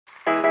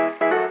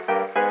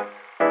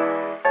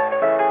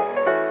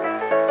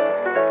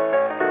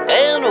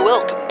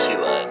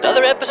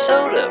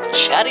episode of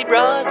Chatty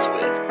Broads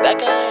with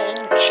Becca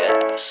and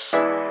Jess.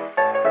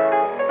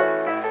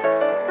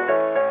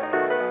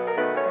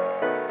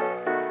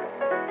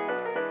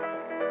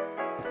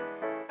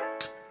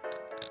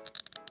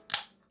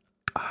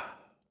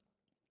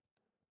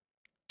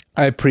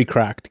 I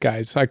pre-cracked,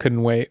 guys. I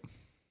couldn't wait.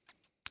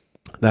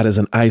 That is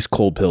an ice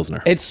cold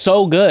Pilsner. It's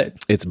so good.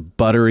 It's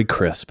buttery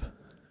crisp.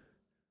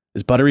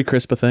 Is buttery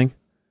crisp a thing?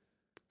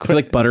 I feel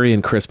like buttery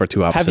and crisp are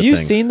two opposite Have you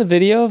things. seen the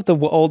video of the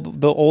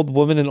old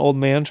woman and old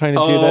man trying to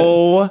do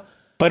Oh, that?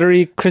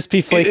 Buttery,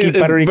 crispy, flaky,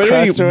 buttery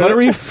crust. or whatever?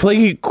 buttery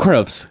flaky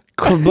crisps.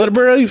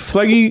 Buttery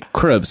flaky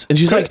crisps. And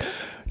she's like,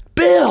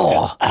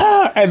 Bill!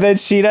 And then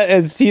he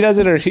does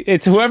it, or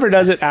it's whoever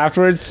does it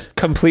afterwards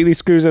completely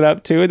screws it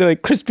up too. They're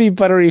like crispy,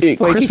 buttery, flaky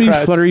Crispy,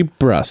 crust. fluttery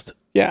breast.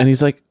 Yeah. And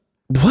he's like,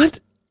 what?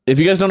 If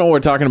you guys don't know what we're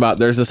talking about,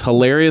 there's this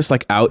hilarious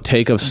like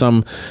outtake of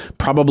some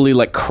probably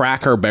like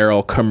Cracker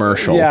Barrel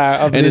commercial.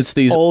 Yeah, of and this it's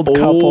these old old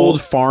couple.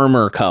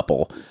 farmer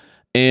couple.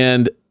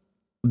 And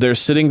they're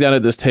sitting down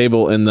at this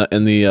table and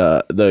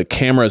the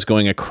camera is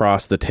going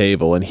across the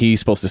table and he's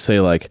supposed to say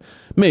like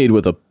made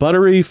with a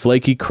buttery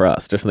flaky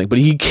crust or something, but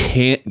he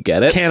can't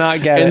get it.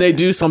 Cannot get it. And they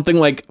do something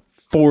like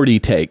 40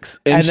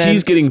 takes and then-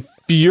 she's getting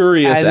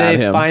furious And at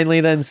they him.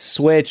 finally then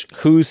switch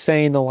who's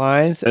saying the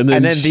lines, and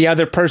then then the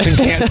other person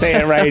can't say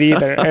it right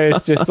either. And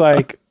it's just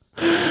like,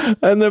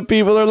 And the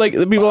people are like,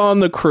 the people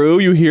on the crew,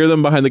 you hear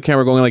them behind the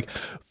camera going like,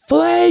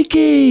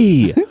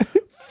 flaky,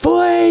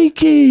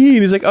 flaky. And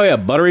he's like, oh yeah,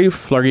 buttery,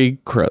 flurgy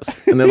crust.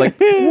 And they're like,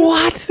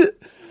 what?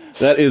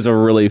 That is a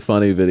really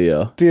funny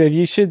video. dude,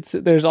 you should.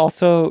 There's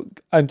also,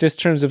 just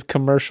terms of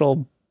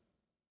commercial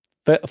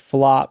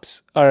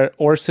flops, are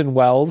Orson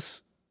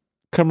Welles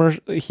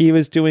commercial. He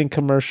was doing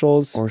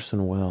commercials.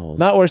 Orson Welles.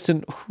 Not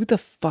Orson. Who the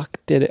fuck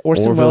did it?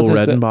 Orson Orville Welles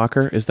is the,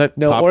 Redenbacher? Is that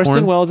no. popcorn?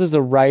 Orson Welles is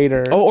a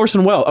writer. Oh,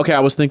 Orson Welles. Okay, I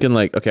was thinking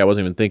like, okay, I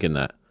wasn't even thinking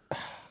that. God,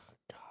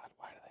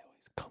 why do they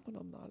always come when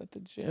I'm not at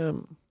the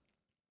gym?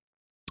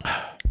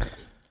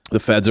 The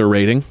feds are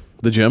raiding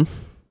the gym.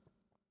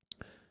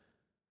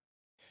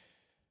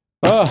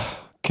 Oh,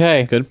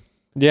 okay. Good.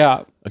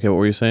 Yeah. Okay, what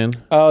were you saying?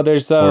 Oh,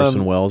 there's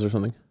Orson Welles or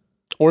something?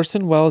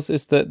 Orson Welles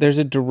is there's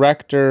a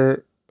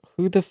director.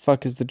 Who the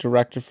fuck is the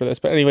director for this?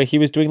 But anyway, he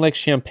was doing like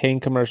champagne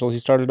commercials. He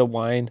started a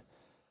wine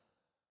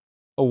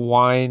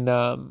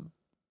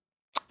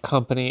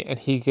company, and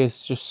he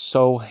gets just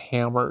so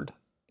hammered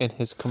in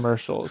his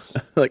commercials.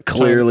 Like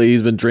clearly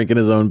he's been drinking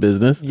his own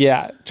business.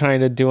 Yeah,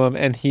 trying to do them,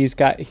 and he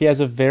has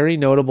a very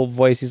notable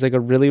voice. He's like a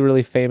really,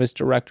 really famous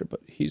director,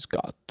 but he's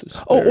got this.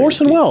 Oh, very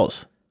Orson deep-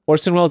 Welles.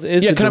 Orson Welles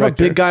is Yeah, the kind of a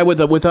director. big guy with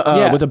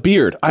a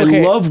beard. I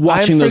Okay, love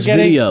watching I'm those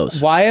forgetting- videos.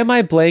 Why am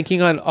I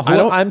blanking on?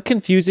 I'm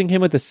confusing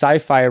him with the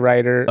sci-fi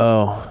writer.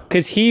 Oh,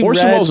 Because he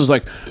Orson read, Welles is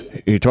like,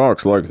 he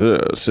talks like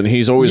this, and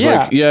he's always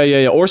Yeah. like,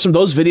 yeah. Orson,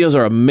 those videos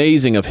are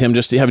amazing of him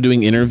just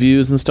doing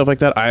interviews and stuff like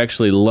that. I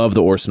actually love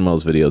the Orson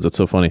Welles videos. That's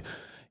so funny.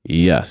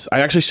 Yes, I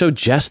actually showed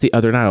Jess the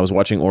other night. I was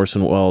watching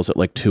Orson Welles at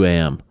like 2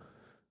 a.m.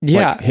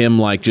 yeah, like him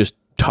like just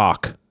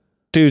talk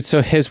dude.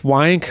 So his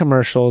wine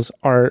commercials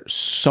are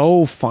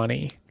so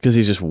funny. because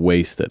he's just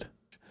wasted.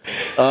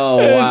 Oh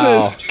wow!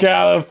 This is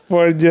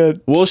California.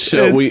 We'll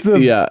show It's the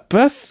yeah.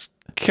 best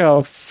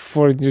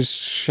California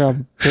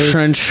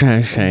champagne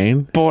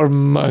Shane. for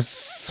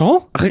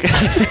maison.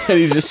 And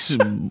he's just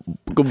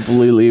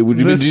completely.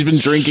 He's been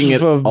drinking it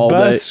The all day.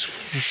 best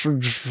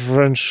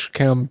French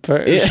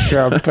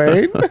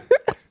champagne.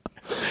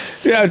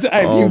 Yeah, have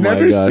Oh you my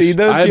never gosh. seen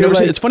those? I've You're never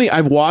seen. like- It's funny.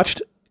 I've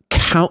watched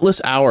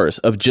countless hours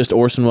of just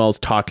Orson Welles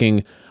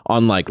talking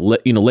on like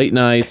late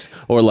nights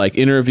or like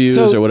interviews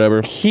So or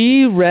whatever.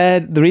 He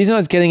read, the reason I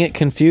was getting it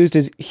confused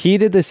is he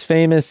did there's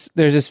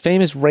this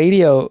famous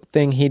radio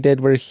thing he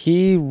did where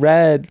he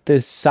read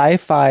this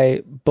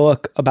sci-fi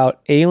book about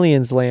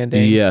aliens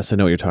landing. Yes, I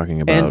know what you're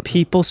talking about. And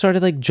people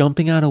started like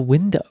jumping out of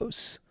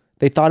windows.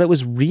 They thought it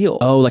was real.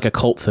 Oh, like a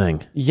cult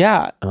thing.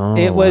 Yeah. Oh,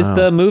 it was wow.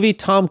 the movie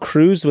Tom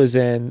Cruise was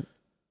in.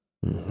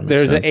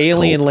 There's an sense.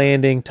 alien Cult.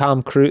 landing.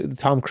 Tom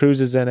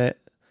Cruise is in it.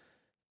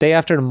 Day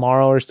After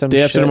Tomorrow or some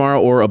Day After shit.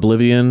 Tomorrow or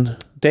Oblivion.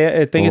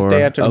 I think it's or-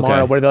 Day After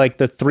Tomorrow, okay. where they're like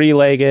the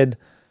three-legged.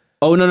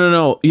 Oh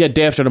no. Yeah,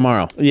 Day After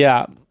Tomorrow.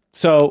 Yeah.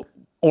 So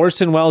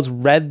Orson Welles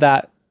read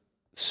that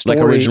story.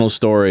 Like original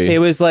story. It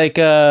was like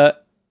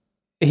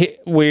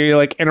we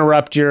like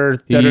interrupt your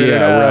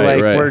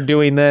right. we're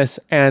doing this,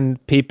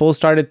 and people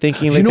started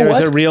thinking like You know there was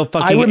what? a real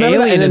fucking I remember alien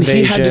that, and then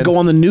invasion. he had to go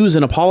on the news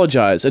and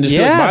apologize and just be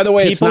like, Yeah, by the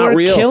way, it's people not were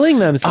real. killing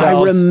themselves.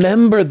 I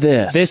remember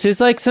this. This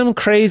is like some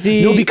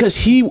crazy. No, because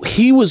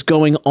he was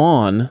going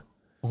on,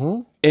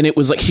 and it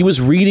was like he was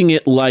reading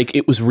it like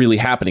it was really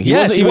happening.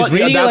 Yes, he was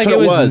reading it that's like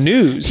what it was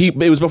news. It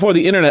was before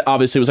the internet.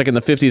 Obviously, it was like in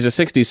the 50s or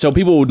 60s. So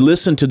people would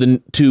listen to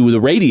the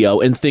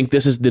radio and think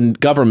this is the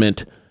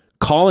government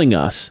calling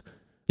us.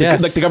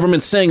 Yes. Like the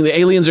government's saying the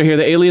aliens are here.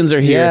 The aliens are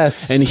here.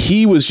 Yes. And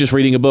he was just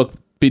reading a book,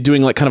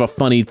 doing like kind of a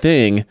funny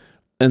thing.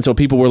 And so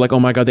people were like, "Oh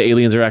my god, the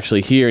aliens are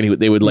actually here!" And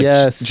they would like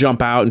Yes.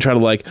 jump out and try to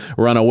like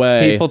run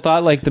away. People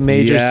thought like the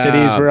major Yeah.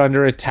 cities were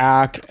under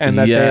attack, and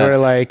that they Yes. were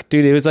like,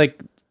 dude, it was like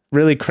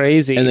really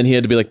crazy. And then he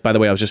had to be like, by the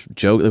way, I was just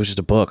joking. It was just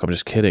a book. I'm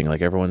just kidding.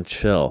 Like, everyone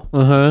chill.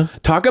 uh-huh.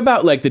 Talk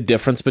about like the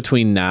difference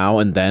between now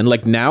and then.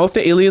 Like, now if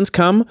the aliens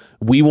come,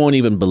 we won't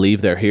even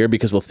believe they're here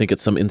because we'll think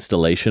it's some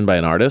installation by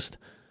an artist.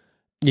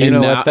 You and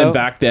know now, what, though? and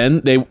back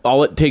then,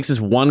 all it takes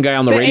is one guy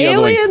on the radio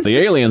going, aliens? the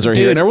aliens are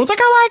here. Dude, And everyone's like,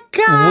 oh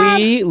my God.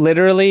 We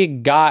literally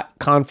got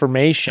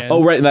confirmation.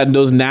 Oh, right.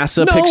 Those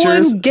NASA no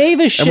pictures. one gave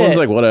a shit. Everyone's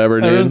like, whatever,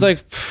 dude. Everyone's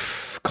like,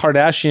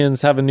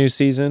 Kardashians have a new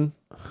season.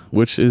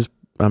 Which is,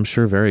 I'm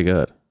sure, very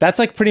good. That's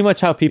like pretty much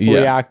how people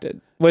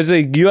reacted. Was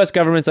the U.S.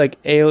 government's like,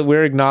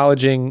 we're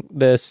acknowledging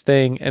this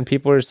thing, and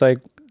people were just like,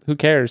 who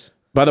cares?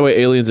 By the way,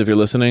 aliens, if you're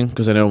listening,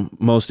 because I know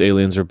most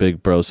aliens are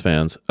big Bros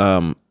fans,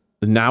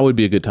 now would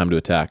be a good time to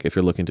attack if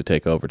you're looking to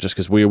take over, just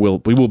because we will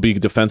be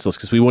defenseless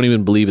because we won't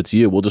even believe it's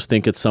you. We'll just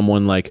think it's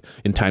someone like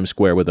in Times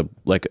Square with a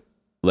like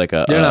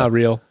a. They're not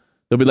real.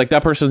 They'll be like,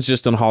 that person's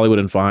just in Hollywood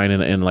and fine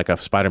in like a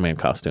Spider-Man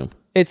costume.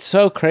 It's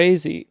so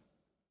crazy.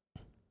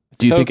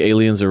 Do you think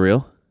aliens are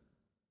real?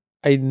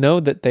 I know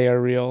that they are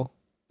real.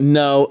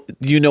 No,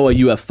 a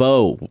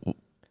UFO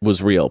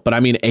was real, but I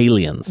mean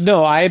aliens.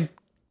 No, I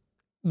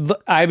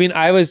mean,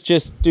 I was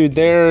just, dude,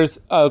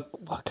 I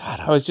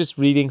was just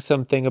reading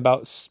something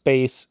about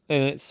space,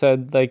 and it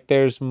said like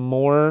there's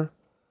more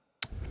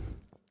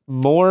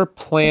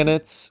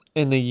planets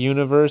in the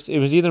universe. It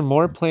was either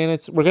more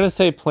planets, we're going to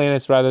say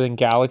planets rather than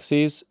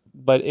galaxies,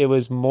 but it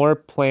was more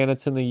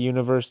planets in the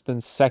universe than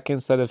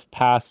seconds that have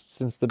passed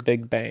since the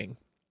Big Bang.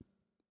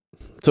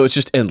 So it's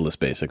just endless,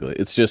 basically.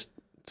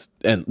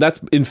 And that's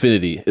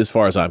infinity as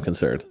far as I'm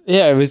concerned.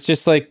 Yeah, it was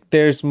just like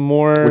there's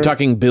more. We're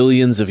talking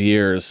billions of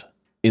years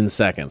in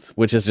seconds,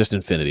 which is just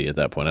infinity at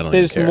that point. I don't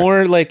even care. There's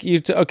more like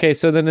okay,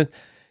 so then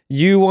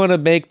you want to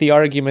make the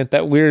argument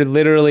that we're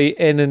literally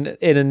in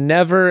a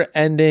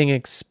never-ending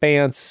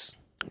expanse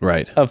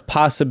of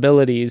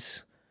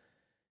possibilities.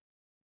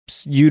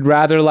 You'd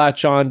rather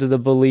latch on to the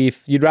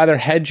belief, you'd rather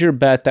hedge your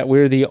bet that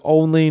we're the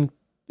only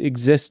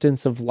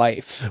existence of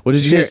life. What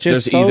did you hear?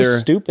 There's so either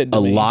stupid a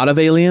lot of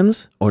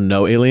aliens or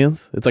no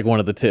aliens. It's like one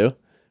of the two.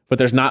 But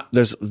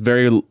there's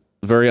very,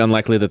 very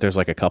unlikely that there's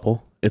like a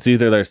couple. It's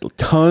either there's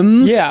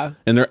tons and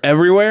they're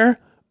everywhere,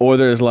 or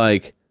there's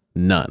like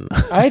none.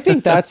 I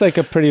think that's like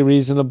a pretty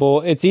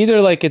reasonable. It's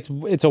either like it's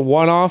a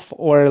one-off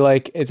or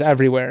like it's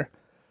everywhere.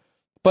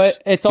 But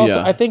it's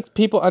also, I think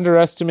people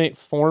underestimate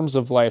forms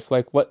of life.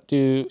 Like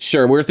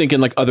Sure, we're thinking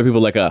like other people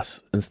like us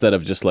instead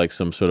of just like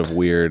some sort of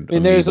weird. I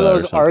mean, there's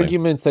those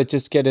arguments that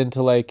just get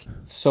into like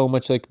so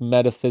much like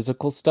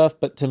metaphysical stuff.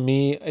 But to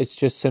me, it's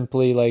just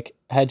simply like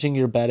hedging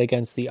your bet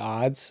against the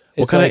odds.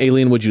 What kind of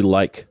alien would you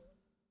like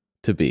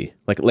to be?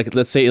 Like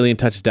let's say alien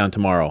touches down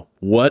tomorrow.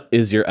 What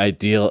is your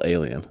ideal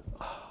alien?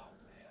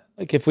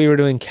 Like if we were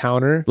to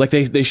encounter. Like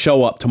they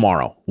show up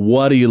tomorrow.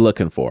 What are you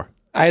looking for?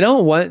 I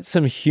don't want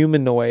some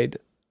humanoid.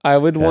 I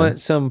would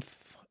want some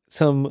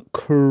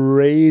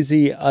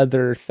crazy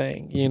other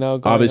thing,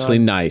 Obviously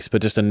nice,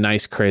 but just a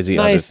nice, crazy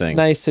other thing.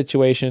 Nice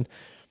situation.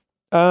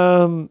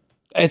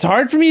 It's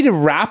hard for me to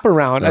wrap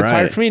around. It's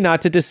hard for me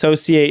not to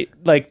dissociate,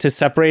 like to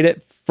separate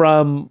it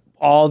from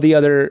all the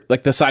other,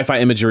 like the sci-fi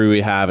imagery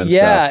we have and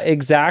stuff. Yeah,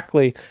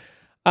 exactly.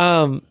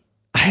 I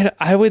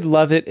would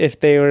love it if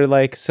they were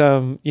like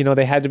some,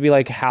 they had to be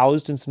like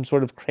housed in some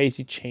sort of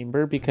crazy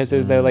chamber because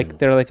they're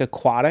like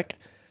aquatic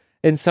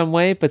in some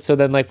way. But so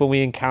then like when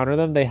we encounter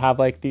them, they have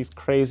like these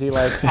crazy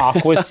like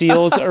aqua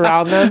seals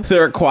around them.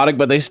 They're aquatic,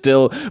 but they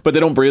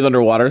don't breathe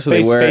underwater. So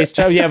they wear space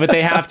travel. Yeah, but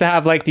they have to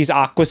have like these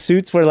aqua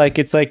suits where like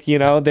it's like,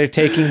 they're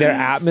taking their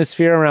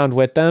atmosphere around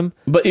with them.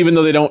 But even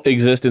though they don't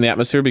exist in the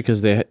atmosphere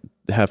because they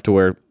have to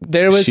wear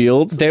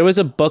shields. There was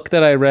a book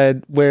that I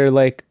read where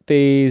like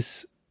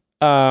these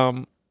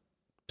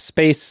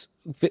space,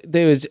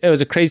 it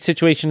was a crazy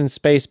situation in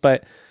space,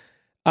 but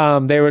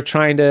they were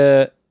trying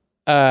to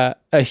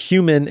a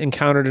human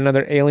encountered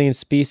another alien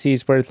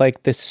species where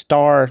like the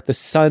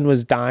sun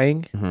was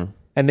dying,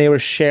 and they were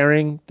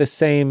sharing the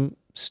same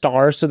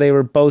star, so they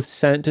were both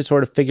sent to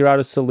sort of figure out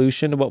a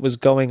solution to what was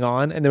going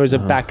on, and there was a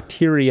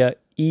bacteria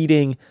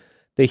eating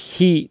the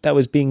heat that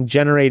was being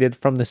generated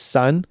from the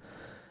sun,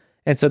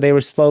 and so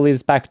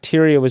this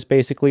bacteria was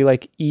basically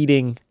like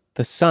eating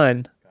the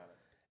sun,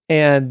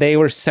 and they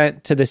were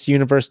sent to this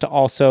universe to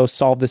also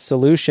solve the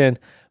solution.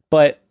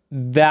 But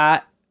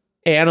that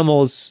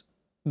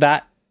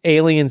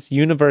alien's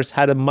universe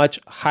had a much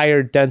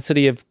higher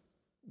density of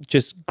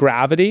just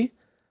gravity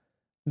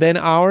than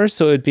ours.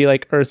 So it'd be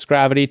like Earth's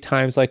gravity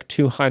times like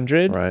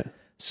 200. Right.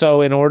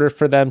 So in order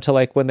for them to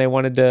like, when they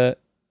wanted to,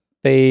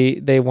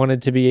 they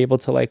wanted to be able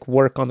to like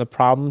work on the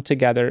problem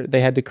together,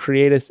 they had to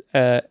create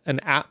an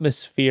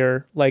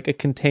atmosphere, like a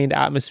contained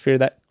atmosphere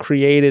that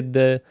created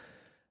the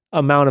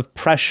amount of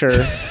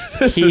pressure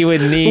he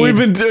would need. We've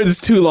been doing this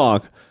too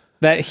long.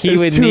 That he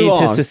would need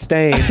to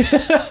sustain.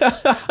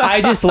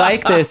 I just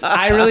like this.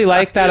 I really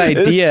like that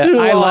idea.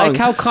 I like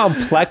how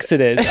complex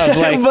it is. Of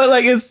like, but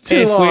like it's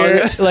too long.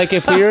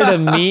 If we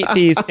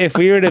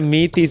were to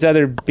meet these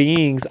other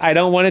beings, I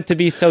don't want it to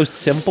be so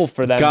simple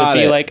for them to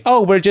be like,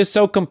 oh, we're just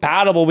so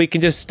compatible. We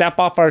can just step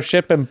off our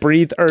ship and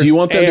breathe Earth's Do you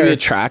want them air. to be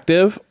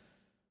attractive?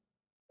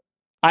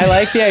 I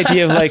like the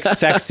idea of like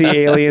sexy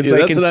aliens, Yeah,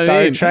 like in that's what I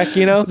Star mean. Trek,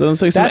 you know? So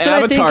it's like some That's what I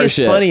think Avatar is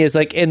shit. funny is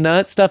like in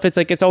that stuff, it's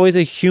like it's always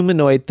a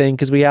humanoid thing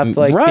because we have to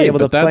like right, be able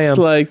to but play that's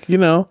them. like, you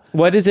know.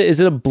 What is it? Is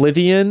it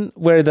Oblivion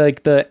where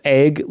like the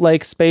egg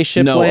like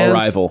spaceship No, lands?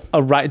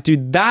 Arrival.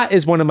 Dude, that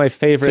is one of my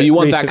favorite So you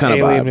want that recent kind of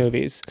alien vibe.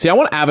 movies. See, I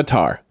want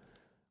Avatar.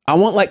 I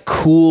want like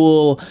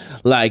cool,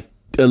 like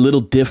a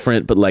little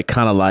different, but like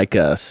kind of like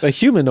us. A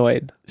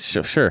humanoid.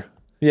 Sure.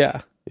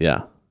 Yeah.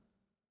 Yeah.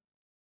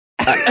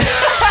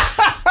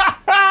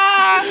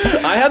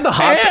 I had the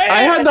hots.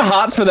 I had the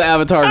hots for the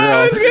Avatar girl.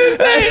 I was gonna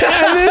say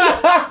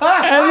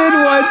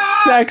Evan wants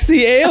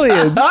sexy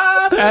aliens.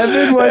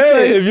 Evan wants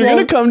Hey, like, if you're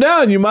gonna come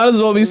down, you might as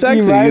well be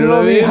sexy. you might You as know well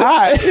what I be mean?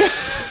 hot.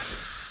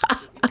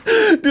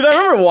 Dude, I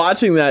remember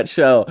watching that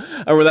show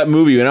or that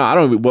movie. You know, I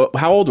don't.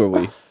 How old were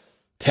we?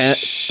 10,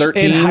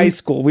 13? In high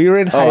school. We were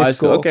in Oh, high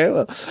school. Okay,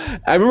 well,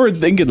 I remember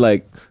thinking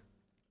like,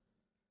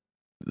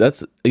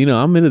 that's, you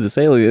know, I'm into this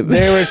alien.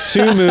 There were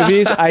two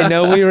movies. I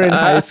know we were in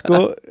high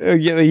school.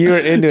 You were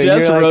into it.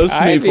 Jess You were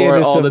roasts me I'd be for it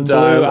into all some the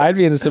time. I'd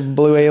be into some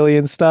blue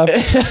alien stuff.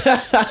 Is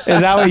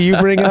that what you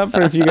bring up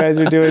for if you guys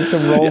are doing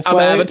some role I'm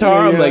play?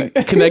 Avatar. I'm You're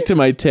like, connect to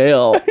my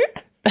tail.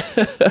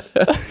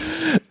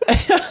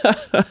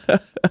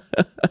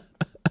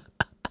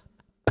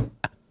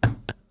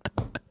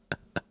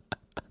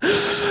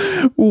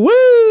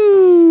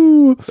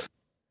 Woo!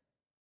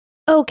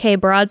 Okay,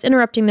 broads,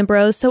 interrupting the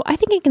bros. So I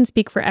think I can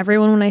speak for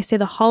everyone when I say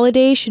the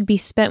holidays should be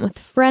spent with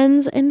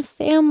friends and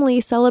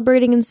family,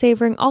 celebrating and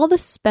savoring all the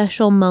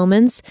special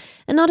moments,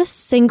 and not a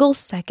single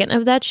second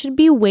of that should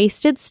be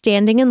wasted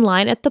standing in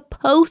line at the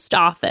post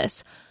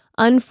office.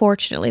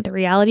 Unfortunately, the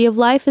reality of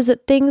life is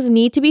that things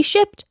need to be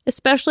shipped,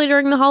 especially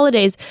during the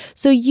holidays.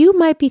 So you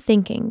might be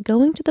thinking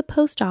going to the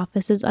post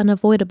office is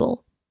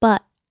unavoidable,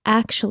 but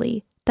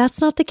actually, that's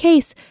not the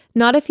case.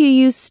 Not if you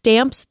use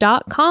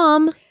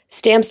Stamps.com.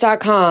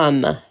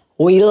 Stamps.com.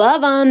 We love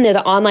them. They're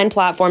the online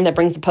platform that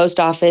brings the post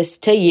office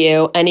to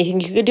you.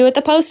 Anything you could do at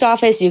the post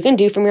office, you can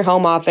do from your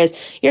home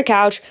office, your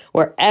couch,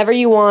 wherever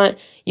you want.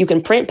 You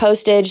can print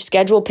postage,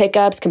 schedule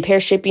pickups,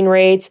 compare shipping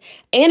rates.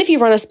 And if you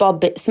run a small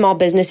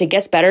business, it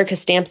gets better because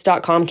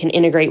Stamps.com can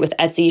integrate with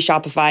Etsy,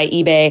 Shopify,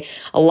 eBay,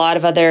 a lot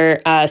of other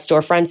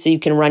storefronts, so you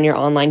can run your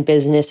online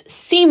business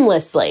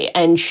seamlessly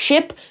and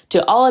ship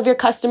to all of your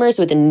customers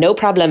with no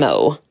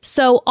problemo.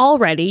 So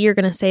already you're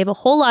going to save a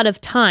whole lot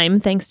of time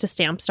thanks to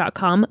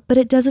Stamps.com, but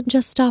it doesn't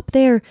just stop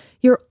there.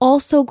 You're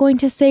also going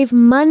to save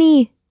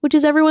money, which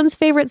is everyone's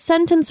favorite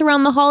sentence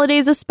around the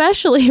holidays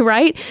especially,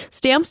 right?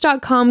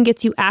 Stamps.com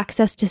gets you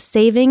access to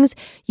savings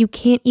you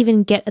can't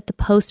even get at the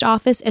post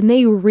office, and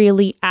they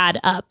really add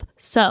up.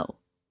 So,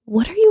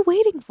 what are you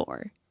waiting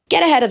for?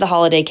 Get ahead of the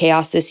holiday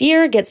chaos this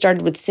year. Get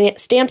started with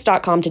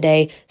Stamps.com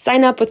today.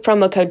 Sign up with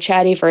promo code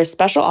Chatty for a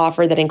special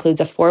offer that includes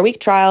a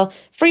 4-week trial,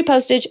 free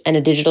postage, and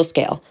a digital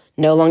scale.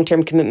 No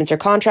long-term commitments or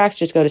contracts.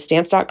 Just go to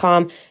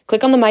Stamps.com,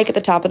 click on the mic at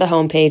the top of the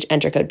homepage,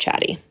 enter code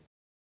Chatty.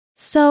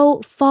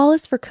 So, fall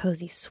is for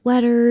cozy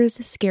sweaters,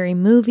 scary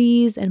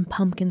movies, and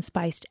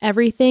pumpkin-spiced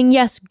everything.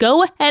 Yes,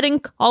 go ahead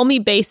and call me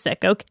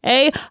basic,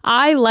 okay?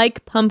 I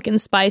like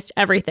pumpkin-spiced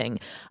everything.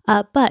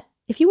 But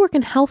if you work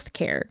in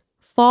healthcare,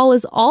 fall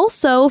is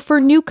also for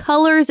new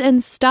colors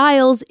and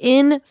styles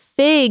in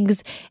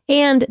Figs,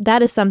 and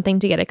that is something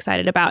to get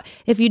excited about.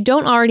 If you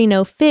don't already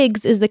know,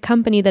 Figs is the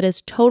company that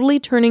is totally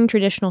turning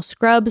traditional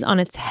scrubs on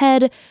its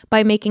head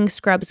by making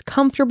scrubs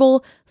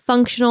comfortable,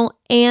 functional,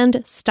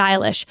 and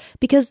stylish,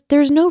 because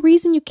there's no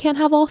reason you can't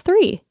have all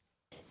three.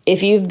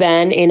 If you've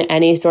been in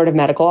any sort of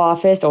medical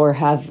office or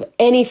have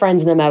any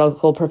friends in the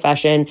medical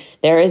profession,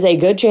 there is a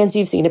good chance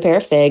you've seen a pair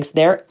of Figs.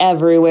 They're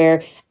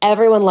everywhere.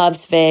 Everyone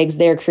loves Figs.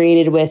 They're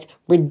created with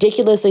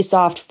ridiculously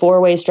soft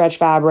 4-way stretch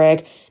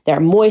fabric. They're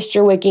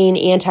moisture wicking,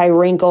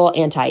 anti-wrinkle,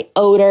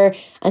 anti-odor,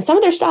 and some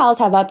of their styles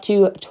have up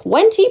to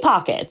 20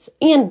 pockets,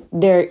 and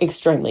they're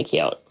extremely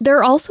cute. There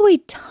are also a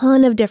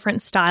ton of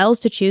different styles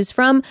to choose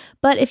from,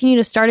 but if you need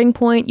a starting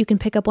point, you can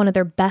pick up one of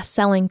their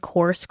best-selling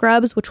core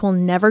scrubs, which will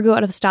never go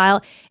out of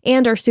style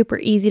and are super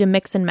easy to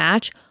mix and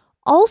match.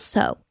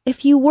 Also,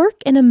 if you work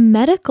in a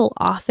medical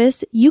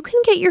office, you can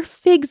get your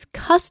Figs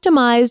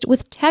customized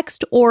with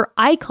text or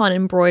icon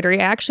embroidery.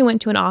 I actually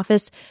went to an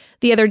office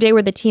the other day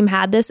where the team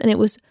had this, and it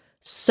was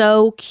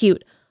so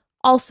cute.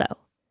 Also,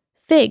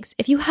 Figs,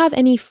 if you have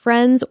any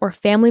friends or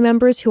family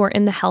members who are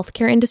in the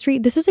healthcare industry,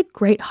 this is a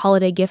great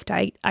holiday gift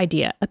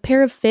idea. A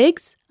pair of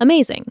Figs?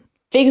 Amazing.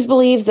 Figs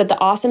believes that the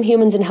awesome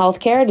humans in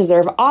healthcare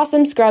deserve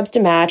awesome scrubs to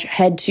match.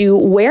 Head to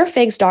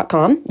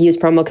wearfigs.com. Use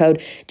promo code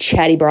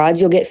ChattyBroads.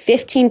 You'll get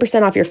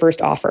 15% off your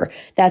first offer.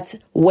 That's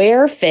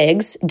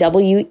wearfigs,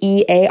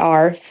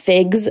 WEAR,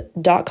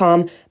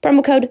 figs.com.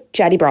 Promo code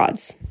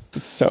ChattyBroads.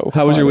 So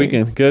How was your funny.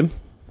 weekend? Good?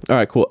 All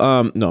right, cool.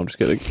 No, I'm just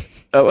kidding.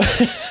 Oh,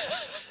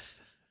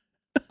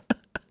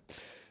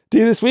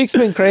 Dude, this week's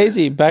been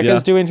crazy. Becca's Yeah.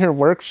 doing her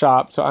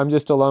workshop, so I'm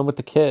just alone with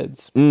the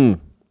kids.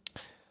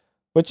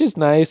 Which is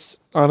nice,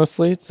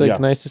 honestly. It's like Yeah.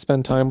 nice to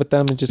spend time with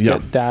them and just Yeah.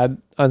 get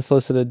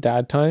unsolicited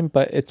dad time.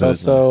 But it's That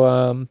is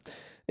also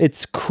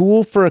it's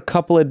cool for a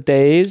couple of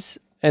days,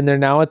 and they're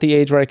now at the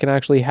age where I can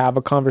actually have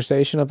a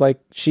conversation of like,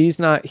 she's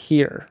not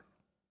here.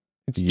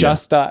 It's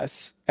just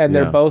us. And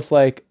they're both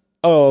like,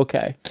 oh,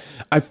 okay.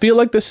 I feel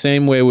like the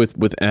same way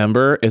with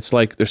Amber. It's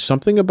like there's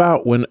something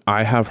about when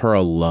I have her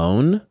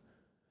alone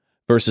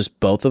versus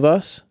both of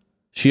us.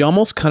 She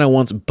almost kind of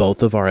wants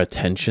both of our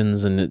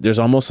attentions. And there's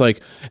almost like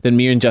then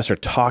me and Jess are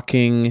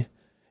talking.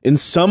 In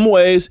some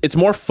ways, it's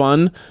more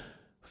fun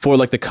for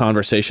like the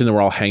conversation that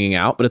we're all hanging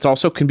out, but it's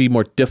also can be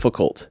more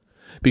difficult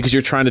because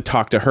you're trying to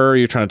talk to her.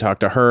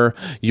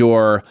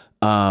 You're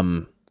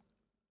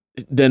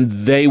then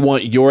they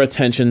want your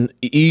attention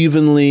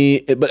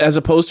evenly, but as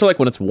opposed to like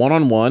when it's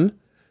one-on-one,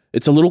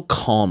 it's a little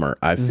calmer,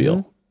 I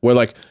feel, where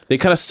like they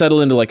kind of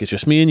settle into like, it's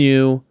just me and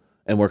you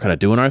and we're kind of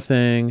doing our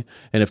thing.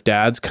 And if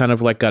dad's kind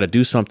of like got to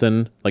do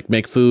something, like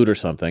make food or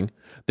something,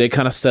 they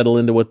kind of settle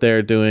into what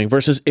they're doing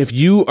versus if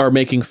you are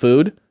making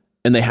food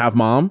and they have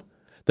mom,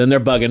 then they're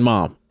bugging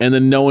mom and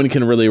then no one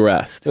can really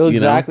rest. Well,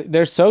 exactly. You know?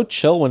 They're so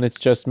chill when it's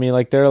just me.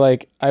 Like they're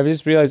like, I've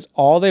just realized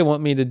all they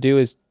want me to do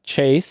is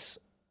chase.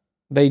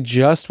 They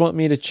just want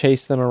me to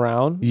chase them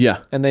around. Yeah.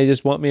 And they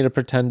just want me to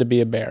pretend to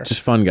be a bear.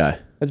 Just fun guy.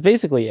 That's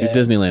basically Your it.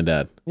 Disneyland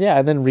dad. Yeah.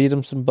 And then read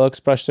them some books,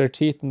 brush their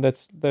teeth, and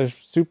they're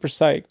super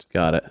psyched.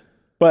 Got it.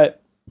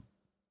 But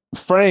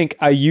Frank,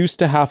 I used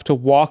to have to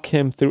walk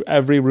him through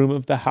every room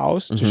of the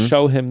house to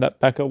show him that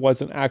Becca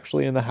wasn't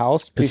actually in the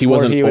house Because he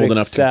wasn't would old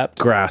enough to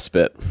grasp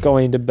it.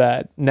 going to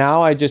bed.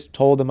 Now I just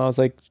told him, I was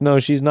like, no,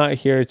 she's not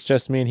here. It's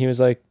just me. And he was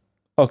like,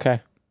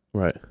 okay.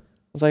 Right. I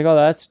was like, oh,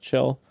 that's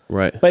chill.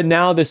 Right. But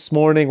now this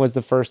morning was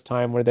the first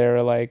time where they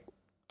were like,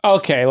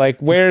 okay, like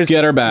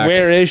Get her back.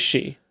 Where is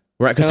she?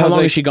 Right. Because And I how was long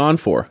like- is she gone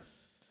for?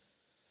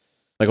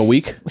 Like a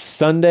week?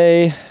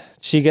 Sunday,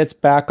 she gets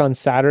back on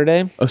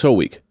Saturday, Oh, so a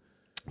week.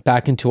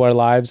 back into our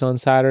lives on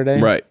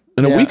Saturday. Right.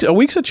 And Yeah. a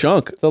week's a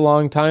chunk. It's a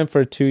long time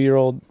for a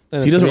 2-year-old.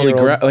 And a He doesn't really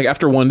 3-year-old. like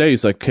after one day.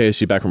 He's like, "Okay, is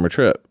she back from her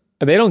trip?"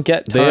 They don't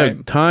get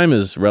time. Time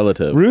is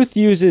relative. Ruth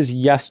uses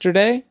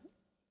yesterday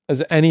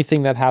as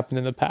anything that happened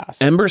in the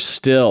past. Ember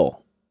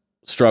still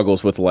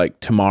struggles with like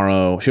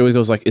tomorrow. She always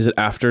goes like, "Is it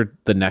after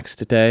the next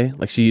day?"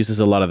 Like she uses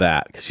a lot of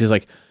that because she's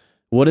like,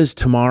 "What does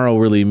tomorrow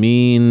really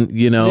mean?"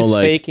 You know, Just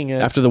like faking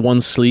it. after the one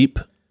sleep.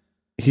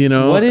 You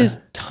know, What is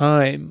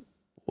time?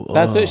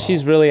 That's what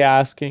she's really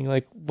asking.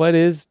 Like, what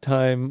is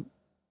time?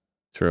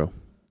 True.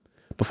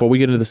 Before we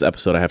get into this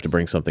episode, I have to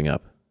bring something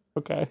up.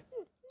 Okay.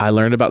 I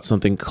learned about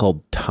something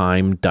called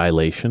time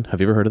dilation. Have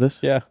you ever heard of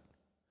this? Yeah.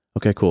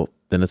 Okay, cool.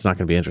 Then it's not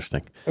going to be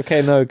interesting.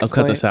 Okay. No, I'll explain.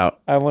 cut this out.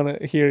 I want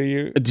to hear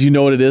you. Do you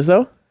know what it is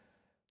though?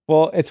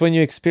 Well, it's when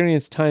you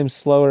experience time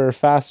slower or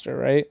faster,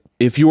 right?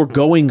 If you were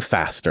going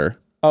faster,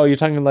 Oh, you're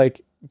talking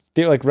like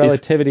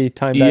relativity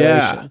time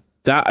dilation.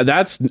 yeah,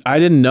 that's I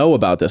didn't know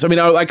about this. I mean,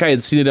 I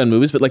had seen it on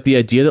movies, but like the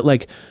idea that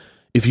like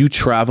if you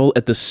travel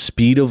at the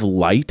speed of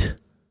light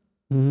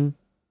Mm-hmm.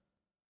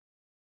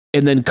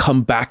 and then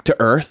come back to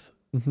Earth,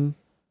 Mm-hmm.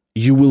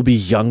 you will be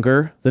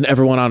younger than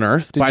everyone on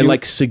Earth by you-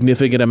 like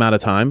significant amount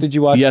of time. Did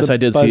you watch Yes, the I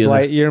did Buzz see this.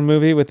 Lightyear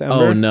movie with Ember?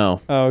 Oh no.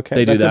 Oh, okay.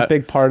 They do That's that? a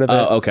big part of it.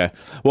 Oh, okay.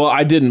 Well,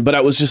 I didn't, but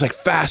it was just like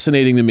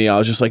fascinating to me. I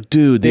was just like,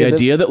 dude, the Yeah,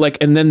 idea that like,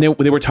 and then they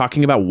were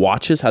talking about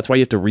watches. That's why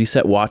you have to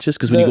reset watches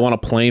because when you The- go on a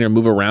plane or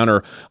move around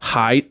or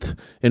height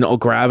and all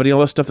gravity,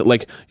 all that stuff, that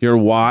like your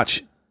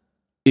watch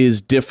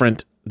is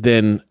different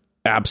than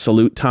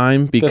absolute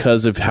time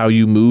because of how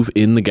you move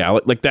in the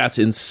galaxy. Like that's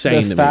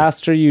insane The to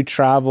faster you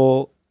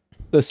travel,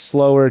 the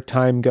slower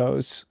time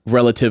goes. me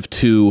relative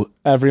to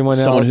Everyone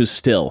someone else. who's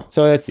still.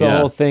 So that's the Yeah.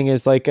 whole thing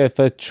is like if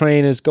a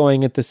train is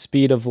going at the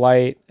speed of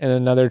light and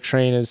another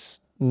train is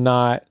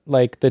not,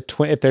 like the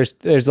twin, if there's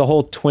the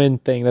whole twin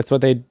thing. That's what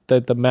the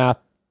math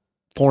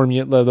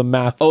formula, the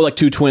math. Oh, like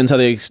two twins, how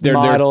they're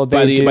Model,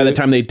 by they the do-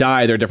 time they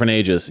die, they're different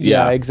ages.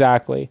 Yeah, Yeah.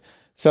 exactly.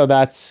 So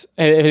that's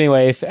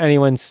anyway. If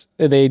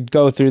they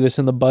go through this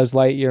in the Buzz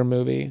Lightyear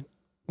movie,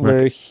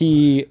 where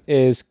he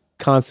is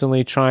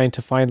constantly trying to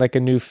find like a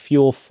new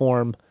fuel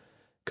form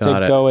Got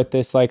to it. go at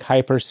this like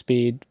hyper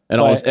speed.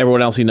 And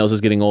everyone else he knows is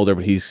getting older,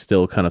 but he's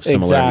still kind of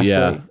similar. Exactly.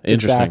 Yeah.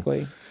 Interesting.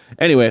 Exactly.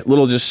 Anyway,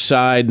 little just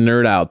side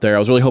nerd out there. I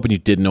was really hoping you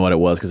didn't know what it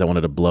was because I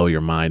wanted to blow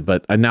your mind.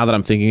 But now that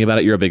I'm thinking about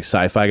it, you're a big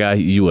sci-fi guy.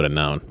 You would have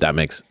known. That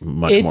makes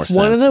much more It's sense.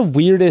 one of the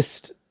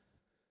weirdest.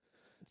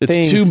 it's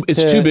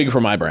things too big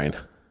for my brain.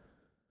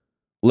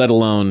 Let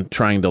alone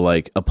trying to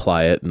like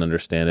apply it and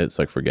understand it. It's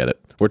like forget it.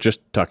 We're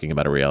just talking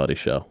about a reality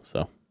show.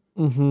 So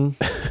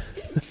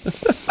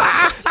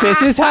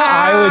This is how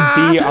I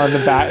would be on the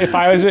back if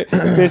I was.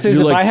 This is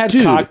You're if like, I had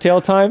 "Dude, cocktail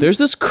time. there's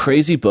this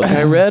crazy book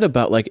I read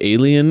about like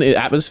alien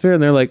atmosphere,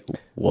 and they're like,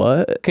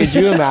 what? Could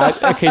you imagine?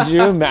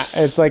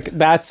 It's like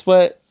that's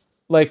what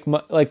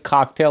like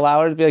cocktail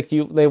hours be like.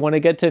 They want to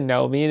get to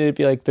know me, and it'd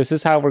be like, this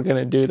is how we're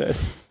gonna do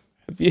this.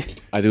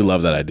 I do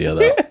love that idea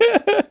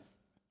though.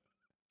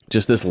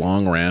 Just this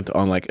long rant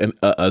on like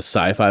a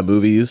sci-fi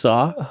movie you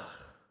saw,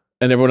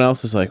 and everyone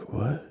else is like,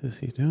 "What is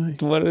he doing?"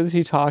 What is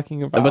he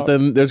talking about? But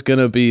then there's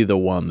gonna be the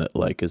one that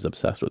like is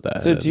obsessed with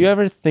that. So do you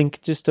ever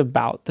think just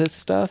about this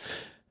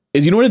stuff?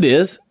 You know what it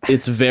is?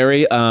 It's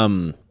very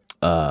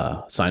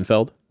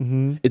Seinfeld.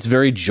 Mm-hmm. It's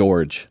very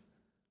George.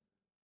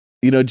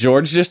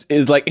 George just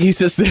is like, he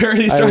sits there and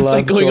he starts love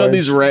like going on George.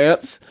 these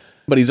rants,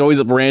 but he's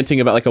always ranting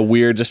about like a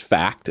weird just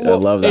fact. I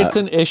love that. It's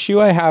an issue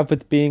I have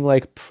with being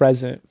like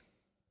present.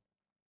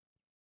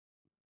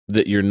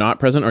 That you're not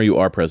present or you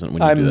are present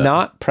when you do that? I'm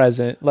not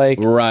present. Like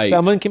Right.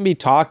 someone can be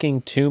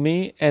talking to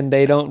me and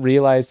they don't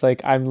realize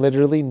like I'm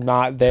literally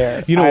not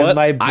there. You know what?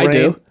 My I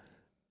do.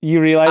 You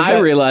realize I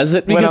that? realize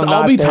it when because I'm I'll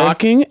not be there?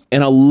 talking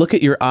and I'll look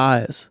at your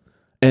eyes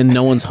and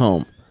no one's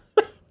home.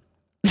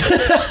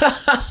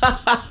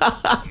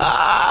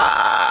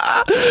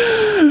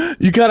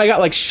 I got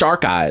like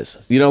shark eyes,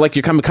 like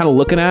you're kind of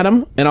looking at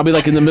him, and I'll be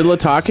like in the middle of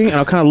talking, and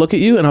I'll kind of look at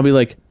you, and I'll be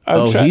like,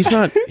 he's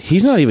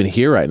not even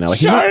here right now. Like,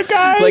 Shark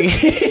eyes. Like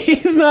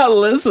he's not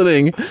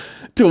listening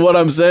to what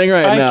I'm saying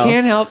right now. I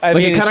can't help. I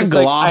Like, mean, it kinda it's just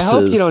like, I hope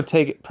glosses. you don't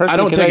take it personally. I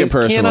don't 'cause take it just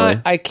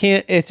personally. I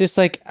can't. It's just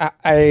like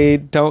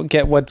I don't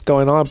get what's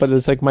going on, but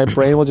it's like my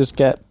brain will just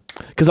get.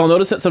 Because I'll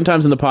notice it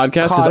sometimes in the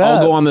podcast, because Caught I'll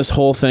up. go on this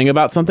whole thing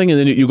about something, and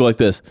then you go like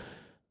this,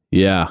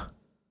 yeah.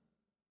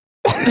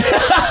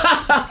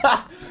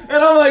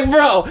 And I'm like,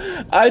 bro,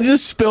 I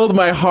just spilled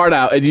my heart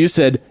out, and you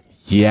said,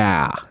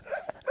 yeah.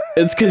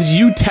 It's because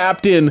you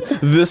tapped in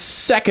the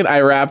second I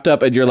wrapped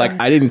up, and you're like,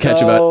 I didn't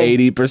catch about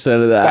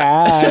 80% of that.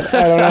 Bad.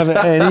 I don't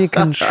have any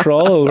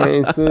control over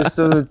it. It's just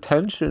an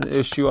attention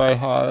issue I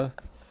have.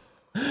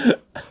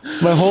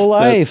 My whole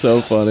life. That's so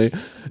funny.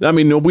 I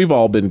mean, no, we've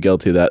all been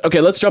guilty of that.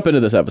 Okay, let's jump into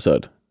this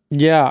episode.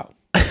 Yeah.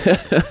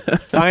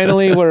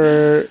 Finally,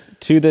 we're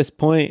to this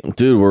point.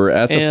 Dude, we're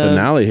at the And-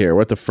 finale here.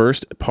 We're at the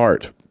first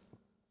part.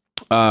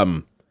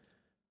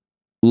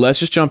 Let's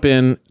just jump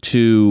in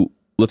to,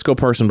 let's go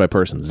person by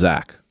person.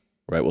 Zach,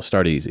 right? We'll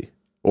start easy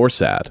or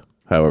sad,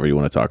 however you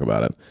want to talk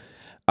about it.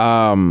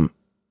 I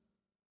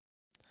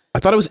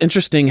thought it was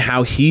interesting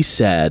how he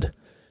said,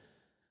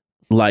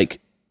 like,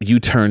 you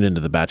turned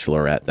into the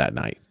Bachelorette that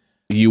night.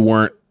 You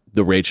weren't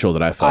the Rachel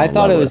that I fell I in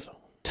thought love it was with.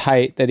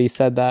 tight that he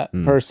said that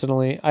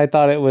personally. I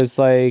thought it was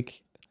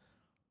like,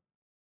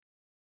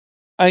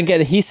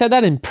 again, he said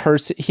that in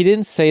person. He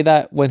didn't say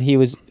that when he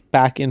was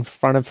back in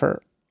front of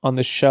her on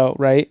the show,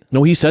 right?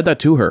 No, he said that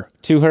to her.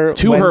 To her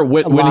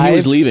When he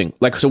was live? leaving.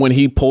 Like, so when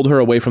he pulled her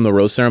away from the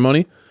rose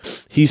ceremony,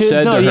 he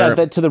said to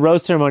her, to the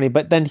rose ceremony,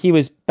 but then he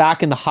was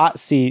back in the hot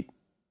seat.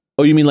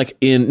 oh, you mean like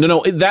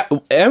that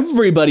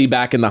everybody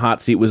back in the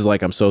hot seat was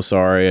like, I'm so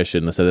sorry, I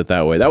shouldn't have said it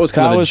that way. That was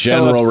kind That of the was so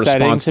general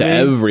upsetting response to to me.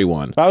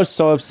 everyone. That was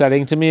so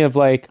upsetting to me of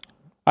like,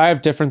 I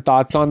have different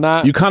thoughts on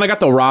that. You kind of got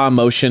the raw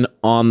emotion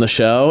on the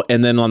show,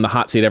 and then on the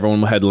hot seat,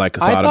 everyone had like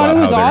thought I about thought it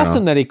was how they're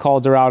awesome that he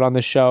called her out on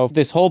the show.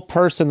 This whole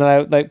person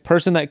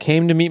person that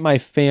came to meet my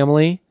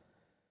family,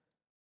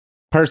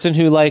 person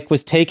who like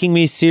was taking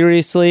me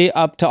seriously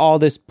up to all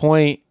this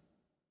point,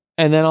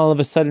 and then all of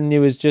a sudden he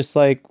was just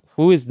like,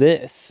 who is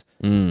this?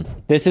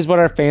 This is what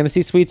our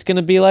fantasy suite's going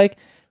to be like.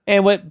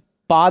 And what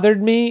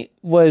bothered me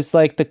was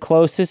like the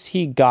closest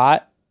he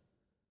got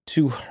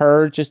to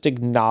her just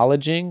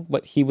acknowledging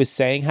what he was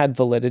saying had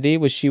validity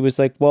was she was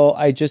like, well,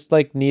 I just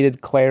like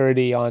needed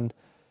clarity on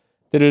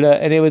da-da-da.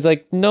 And it was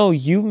like, no,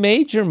 you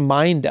made your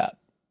mind up.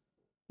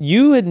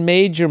 You had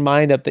made your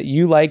mind up that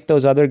you liked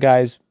those other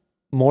guys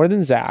more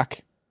than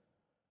Zach.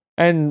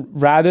 And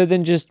rather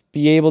than just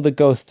be able to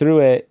go through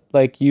it,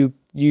 like you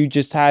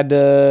just had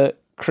to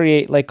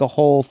create like a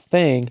whole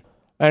thing.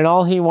 And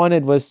all he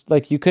wanted was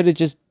like, you could have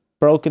just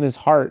broken his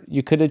heart.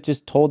 You could have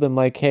just told him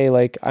like, hey,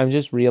 like, I'm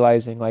just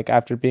realizing like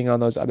after being on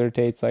those other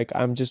dates, like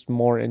I'm just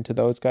more into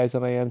those guys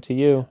than I am to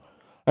you.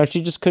 And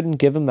she just couldn't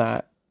give him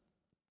that.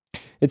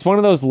 It's one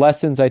of those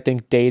lessons, I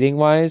think, dating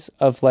wise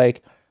of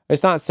like,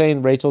 it's not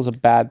saying Rachel's a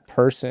bad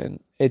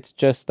person. It's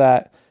just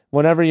that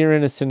whenever you're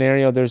in a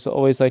scenario, there's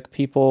always like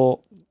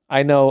people,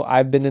 I know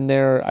I've been in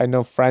there. I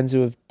know friends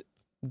who have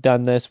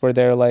done this where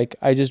they're like,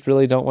 I just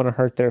really don't want to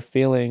hurt their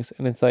feelings.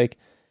 And it's like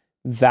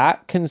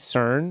that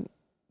concern,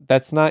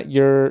 that's not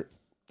your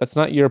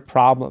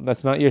problem.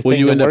 That's not your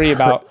thing to worry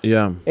about.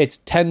 Yeah. It's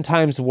 10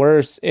 times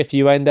worse if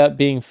you end up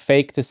being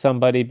fake to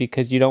somebody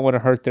because you don't want to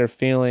hurt their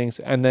feelings.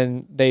 And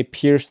then they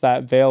pierce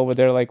that veil where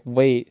they're like,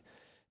 wait,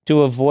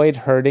 to avoid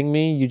hurting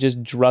me, you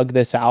just drug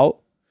this out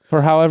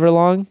for however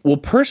long. Well,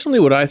 personally,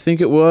 what I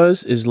think it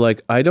was is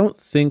like, I don't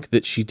think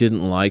that she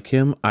didn't like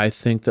him. I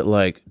think that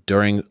like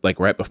during like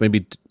right before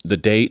maybe the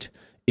date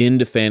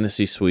into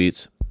Fantasy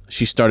Suites,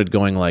 she started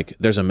going like,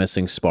 there's a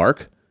missing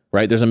spark,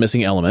 right? There's a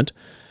missing element.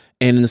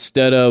 And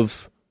instead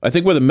of, I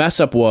think where the mess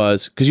up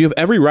was, because you have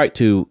every right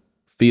to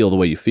feel the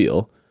way you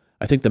feel.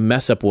 I think the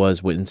mess up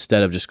was when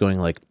instead of just going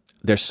like,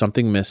 there's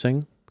something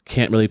missing,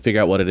 can't really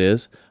figure out what it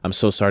is. I'm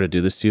so sorry to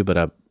do this to you, but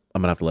I'm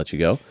gonna have to let you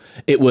go.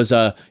 It was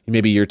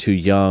maybe you're too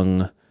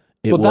young.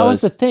 That was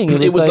the thing. It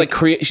was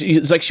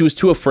it's like she was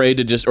too afraid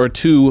to just, or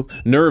too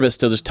nervous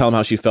to just tell him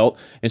how she felt,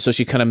 and so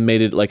she kind of made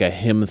it like a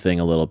him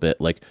thing a little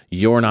bit. Like,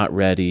 you're not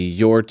ready,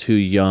 you're too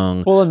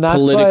young. Well, and that's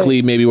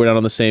politically, maybe we're not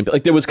on the same.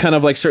 Like, there was kind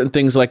of like certain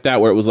things like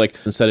that where it was like,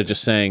 instead of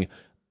just saying,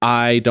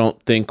 I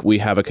don't think we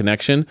have a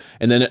connection,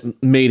 and then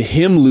it made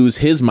him lose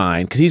his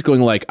mind because he's going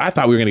like, I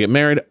thought we were gonna get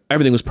married,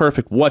 everything was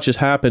perfect. What just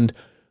happened?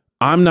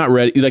 I'm not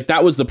ready. Like,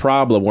 that was the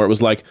problem where it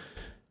was like,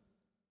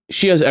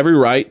 she has every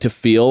right to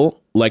feel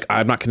like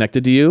I'm not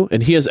connected to you,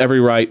 and he has every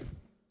right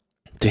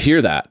to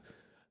hear that.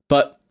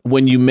 But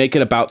when you make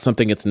it about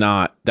something it's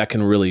not, that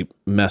can really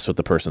mess with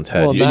the person's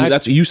head. Well,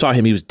 You saw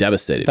him; he was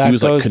devastated. That He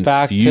was like goes confused.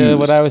 back to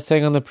what I was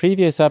saying on the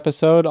previous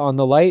episode on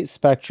the light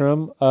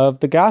spectrum of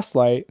the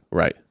gaslight.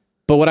 Right.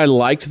 But what I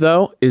liked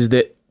though is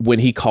that when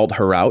he called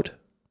her out,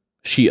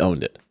 she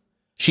owned it.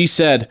 She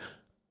said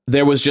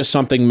there was just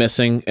something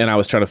missing, and I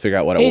was trying to figure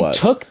out what it was. It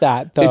took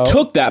that, though. It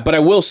took that, but I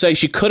will say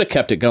she could have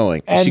kept it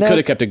going. And She then- could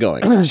have kept it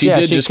going. She Yeah,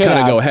 did she just could kind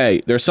of have. go,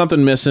 hey, there's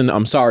something missing.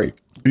 I'm sorry.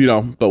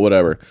 But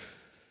whatever.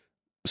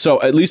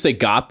 So at least they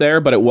got there,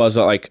 but it was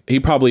like he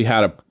probably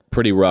had a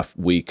pretty rough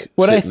week.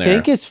 What I sitting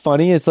think there. is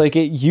funny is like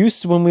it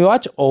used to, when we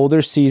watch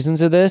older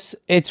seasons of this,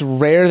 it's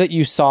rare that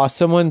you saw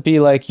someone be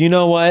like, you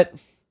know what?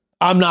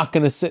 I'm not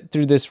going to sit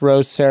through this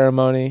rose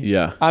ceremony.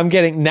 Yeah.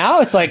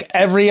 Now it's like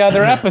every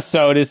other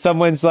episode is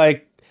someone's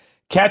like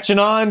catching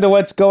on to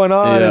what's going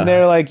on. Yeah. And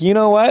they're like, you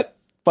know what?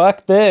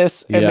 Fuck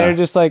this. And Yeah. they're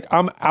just like,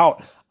 I'm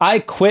out. I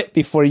quit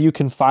before you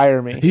can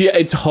fire me. Yeah,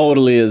 it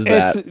totally is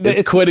that.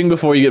 It's quitting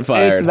before you get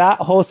fired. It's that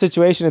whole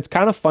situation. It's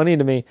kind of funny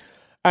to me.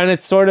 And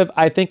it's sort of,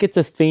 I think it's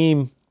a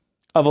theme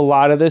of a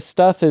lot of this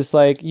stuff is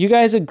like, you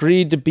guys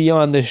agreed to be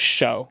on this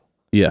show.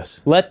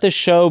 Yes. Let the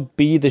show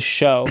be the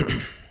show.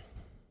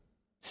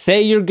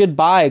 Say your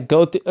goodbye.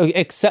 Go through,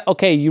 except,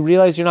 okay, you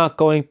realize you're not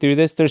going through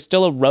this. There's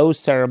still a rose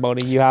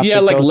ceremony you have to Yeah,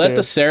 like go let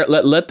through.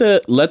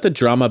 let the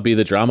drama be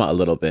the drama a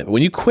little bit.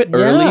 When you quit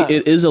early, Yeah.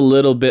 it is a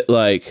little bit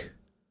like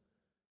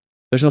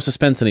there's no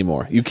suspense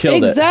anymore. You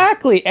killed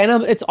Exactly. And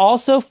it's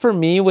also for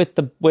me with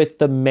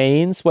the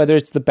mains, whether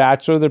it's the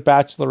bachelor or the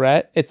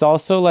bachelorette, it's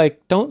also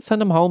like, don't send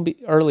them home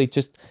early.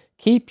 Just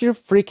keep your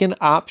freaking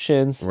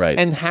options Right.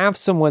 and have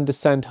someone to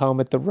send home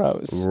at the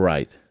rose. it.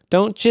 Right.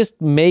 Don't just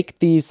make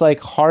these like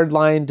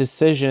hardline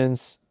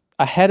decisions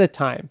ahead of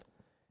time.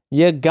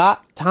 You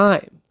got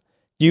time.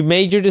 You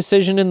made your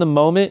decision in the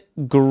moment.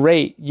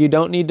 Great. You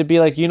don't need to be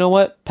like, you know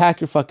what?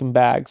 Pack your fucking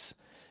bags.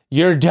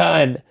 You're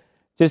done.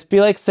 Just be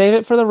like, save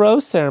it for the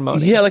rose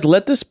ceremony. Yeah, like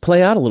let this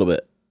play out a little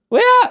bit.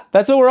 Well, yeah,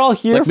 that's what we're all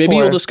here Like maybe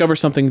for. you'll discover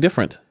something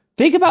different.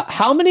 Think about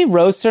how many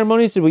rose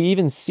ceremonies did we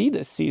even see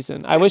this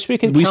season? I wish we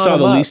could We count saw them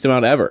the up. least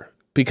amount ever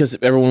because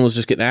everyone was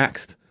just getting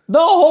axed. The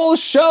whole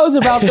show's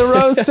about the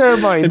rose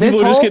ceremony. And This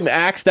people were just whole- getting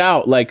axed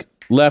out like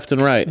left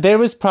and right. There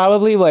was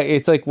probably like,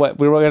 it's like what,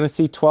 we were going to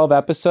see 12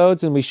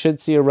 episodes and we should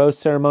see a rose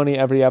ceremony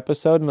every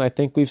episode. And I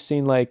think we've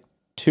seen like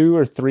 2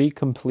 or 3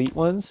 complete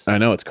ones. I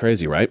know, it's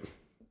crazy, right?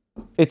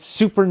 It's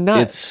super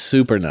nuts. It's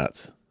super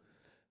nuts.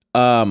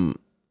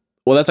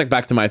 Well, that's like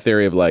back to my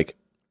theory of like,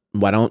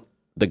 why don't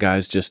the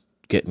guys just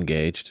get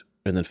engaged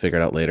and then figure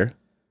it out later?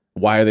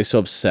 Why are they so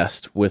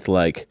obsessed with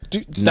like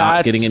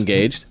not that's- getting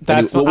engaged?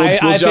 That's We'll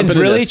I've jump been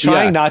into really this.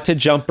 trying Yeah. not to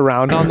jump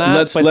around on that,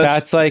 Let's- but let's-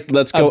 that's like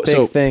let's a go- big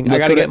so thing. I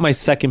let's got go to to- get my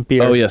second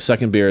beer. Oh yeah,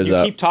 second beer is You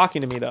up. keep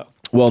talking to me though.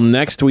 Well,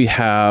 next we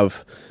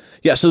have,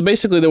 so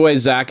basically the way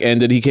Zach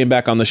ended, he came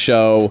back on the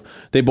show.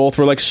 They both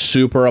were like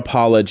super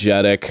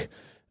apologetic.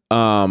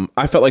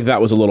 I felt like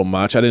that was a little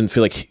much. I didn't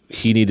feel like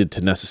he needed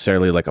to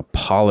necessarily like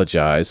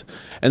apologize.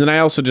 And then I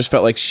also just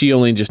felt like she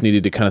only just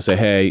needed to kind of say,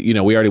 hey,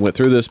 we already went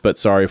through this, but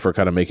sorry for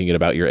kind of making it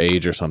about your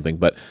age or something.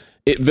 But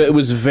it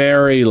was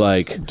very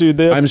like,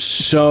 Dude, I'm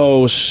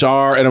so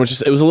sorry. And it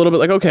was a little bit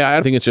like, okay, I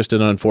think it's just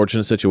an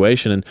unfortunate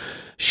situation. And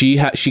she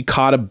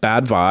caught a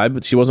bad vibe,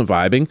 but she wasn't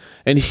vibing,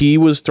 and he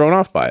was thrown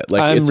off by it.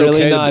 Like, it's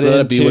okay to let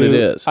it be what it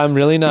is. I'm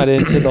really not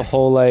into the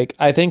whole like.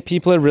 I think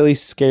people are really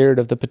scared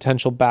of the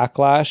potential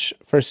backlash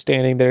for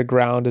standing their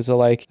ground as a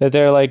like that.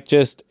 They're like,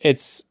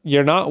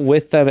 you're not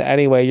with them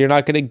anyway. You're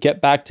not going to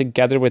get back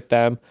together with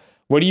them.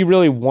 What do you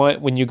really want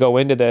when you go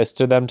into this?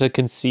 To them to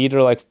concede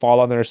or like fall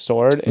on their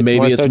sword?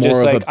 Maybe it's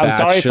more of a I'm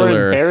sorry for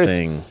Bachelor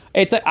embarrassing. thing.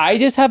 It's like, I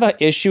just have an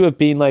issue of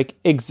being like,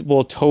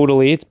 well,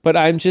 totally. But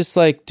I'm just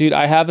like, dude,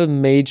 I have a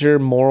major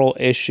moral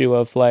issue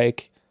of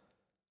like,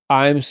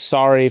 I'm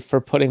sorry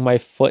for putting my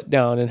foot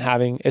down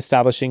and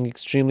establishing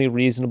extremely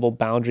reasonable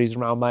boundaries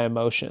around my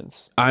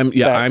emotions. I'm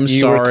that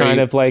you sorry. were kind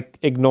of like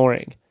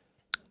ignoring.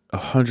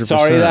 100%.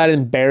 Sorry that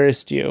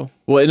embarrassed you.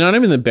 Well, not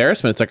even the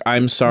embarrassment. It's like,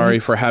 I'm sorry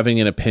for having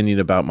an opinion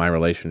about my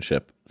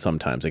relationship.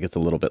 Sometimes it gets a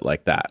little bit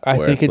like that. I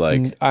where think it's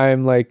like,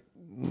 I'm like,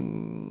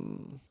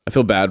 I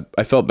feel bad.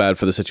 I felt bad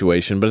for the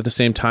situation, but at the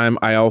same time,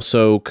 I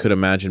also could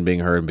imagine being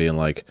her and being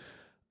like,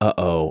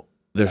 uh-oh,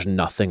 there's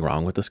nothing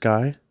wrong with this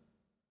guy,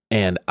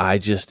 and I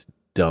just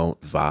don't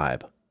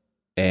vibe,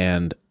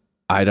 and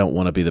I don't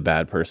want to be the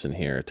bad person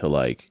here to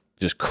like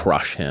just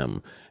crush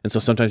him. And so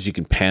sometimes you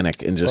can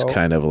panic and just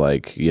kind of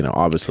like,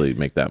 obviously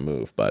make that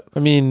move. But I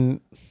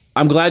mean,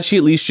 I'm glad she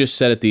at least just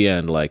said at the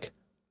end, like,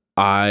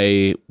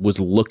 I was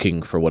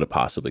looking for what it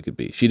possibly could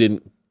be. She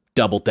didn't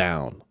double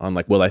down on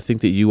like, well, I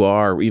think that you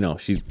are,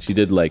 she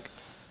did like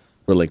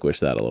relinquish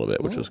that a little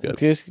bit, which was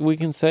good. we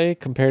can say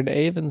compared to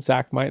Avon,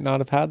 Zach might not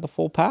have had the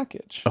full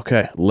package.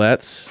 Okay,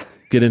 let's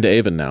get into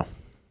Avon now.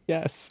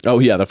 Yes. Oh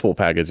yeah, the full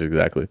package,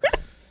 exactly.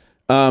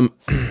 Sorry,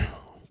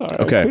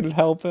 Okay. I couldn't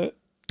help it.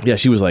 Yeah,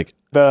 she was like,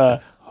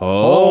 The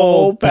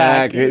whole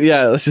package.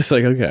 Yeah, it's just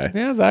like, okay.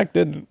 yeah, Zach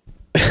didn't.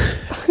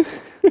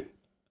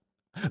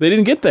 They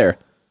didn't get there.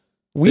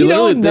 We don't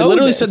know. They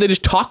literally this. said they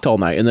just talked all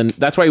night, and then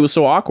that's why it was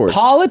so awkward.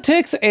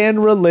 Politics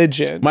and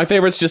religion. My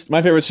favorite's just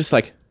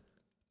like,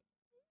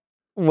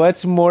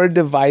 What's more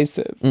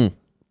divisive?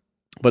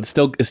 but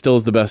it still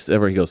is the best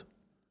ever. He goes,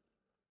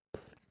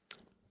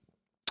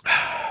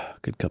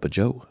 good cup of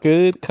Joe.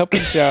 Good cup of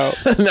Joe.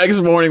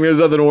 Next morning, there's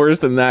nothing worse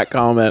than that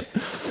comment.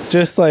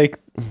 Just like,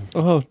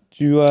 oh,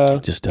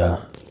 did Just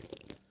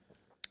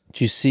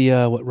you see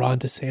what Ron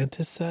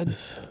DeSantis said?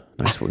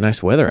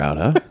 nice weather out,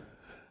 huh?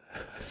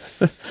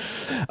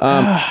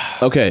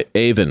 Okay,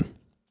 Avon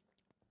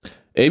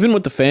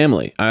with the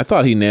family. I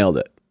thought he nailed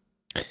it.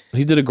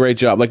 He did a great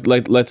job. Like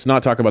let's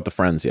not talk about the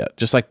friends yet.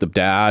 Just like the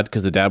dad,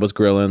 because the dad was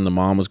grilling, the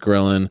mom was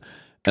grilling,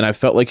 and I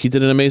felt like he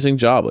did an amazing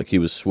job. Like he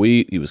was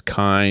sweet, he was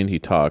kind, he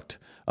talked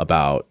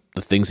about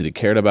the things that he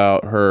cared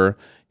about her.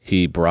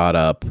 He brought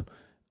up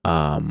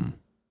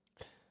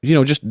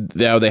just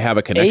how they have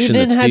a connection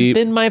Avon that's had deep.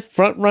 been my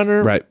front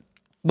runner Right.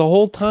 the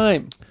whole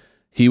time.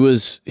 He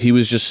was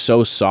just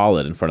so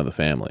solid in front of the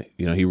family.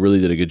 He really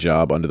did a good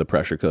job under the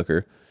pressure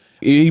cooker.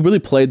 He really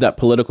played that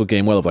political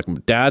game well of like,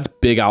 dad's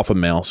big alpha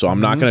male, so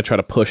I'm not going to try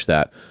to push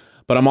that,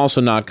 but I'm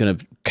also not going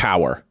to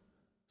cower.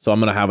 So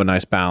I'm going to have a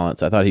nice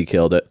balance. I thought he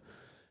killed it.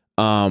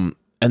 And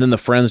then the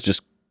friends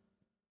just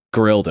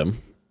grilled him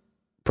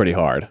pretty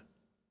hard.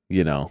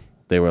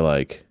 They were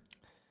like,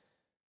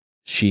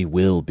 she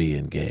will be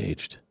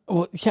engaged.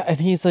 Well, yeah, and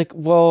he's like,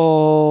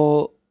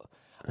 well,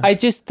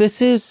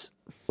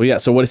 Well, yeah.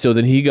 So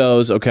then he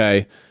goes,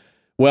 okay,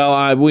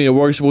 well,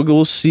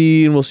 we'll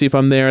see, and we'll see if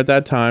I'm there at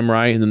that time,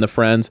 right? And then the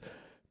friends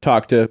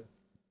talk to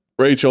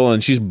Rachel,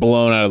 and she's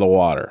blown out of the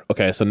water.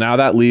 Okay, so now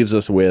that leaves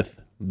us with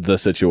the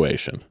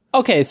situation.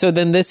 Okay, so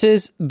then this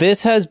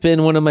has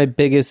been one of my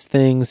biggest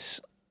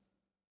things,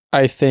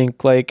 I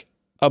think, like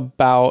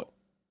about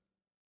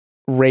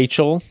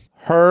Rachel,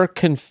 her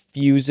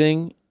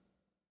confusing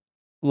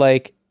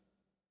like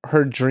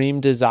her dream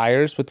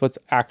desires with what's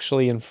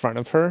actually in front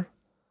of her.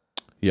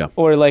 Yeah.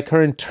 Or like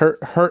her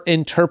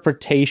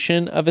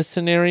interpretation of a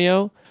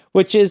scenario,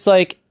 which is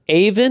like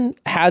Avon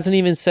hasn't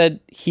even said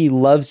he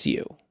loves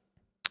you.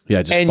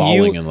 Yeah, just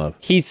falling in love.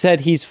 He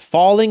said he's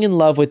falling in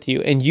love with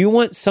you, and you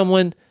want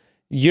someone.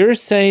 You're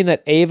saying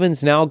that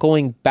Avon's now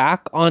going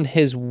back on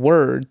his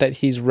word that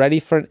he's ready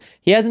for.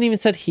 He hasn't even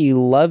said he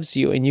loves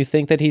you, and you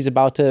think that he's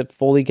about to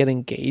fully get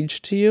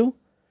engaged to you.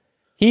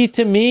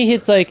 To me,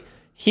 it's like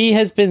he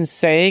has been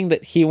saying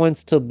that he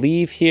wants to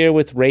leave here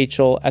with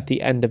Rachel at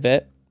the end of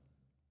it.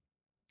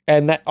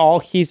 And that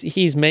all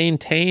he's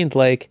maintained,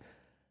 like,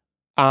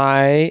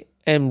 I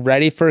am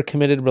ready for a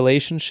committed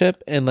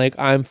relationship and like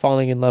I'm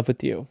falling in love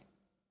with you.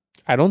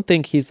 I don't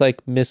think he's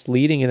like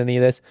misleading in any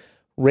of this.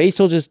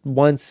 Rachel just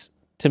wants,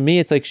 to me,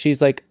 it's like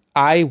she's like,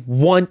 I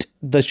want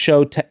the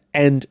show to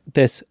end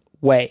this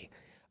way.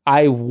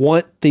 I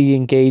want the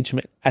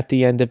engagement at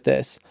the end of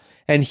this.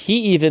 And he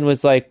even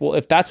was like, well,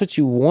 if that's what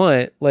you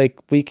want, like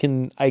we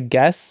can, I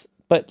guess.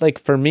 But like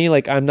for me,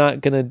 like I'm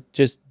not going to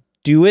just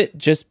do it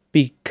just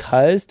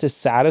because to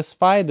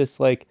satisfy this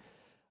like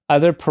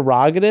other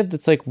prerogative.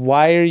 That's like,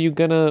 why are you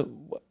gonna,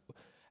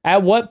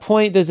 at what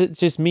point does it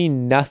just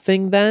mean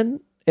nothing then?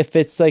 If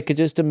it's like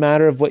just a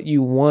matter of what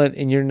you want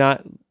and you're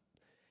not,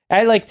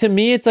 to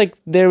me, it's like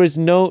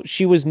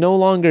she was no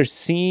longer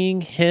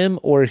seeing him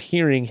or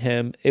hearing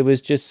him. It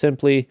was just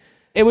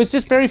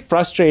very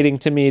frustrating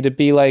to me to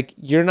be like,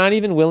 you're not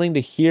even willing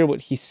to hear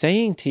what he's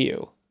saying to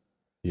you.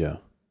 Yeah.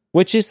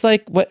 Which is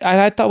like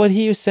I thought what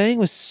he was saying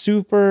was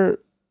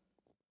super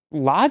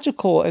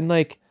logical and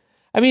like,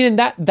 I mean, and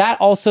that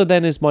also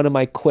then is one of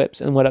my quips,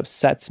 and what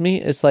upsets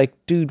me is like,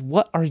 dude,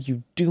 what are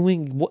you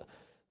doing?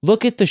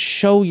 Look at the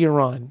show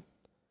you're on.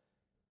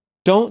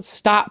 Don't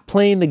stop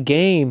playing the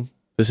game.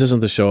 This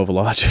isn't the show of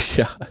logic.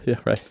 Yeah,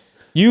 right.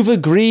 You've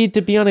agreed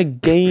to be on a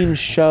game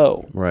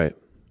show. Right.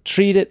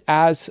 Treat it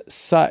as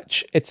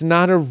such. It's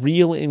not a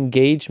real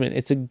engagement.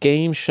 It's a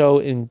game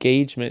show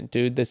engagement,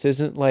 dude. This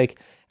isn't like,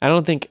 I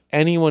don't think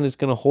anyone is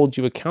going to hold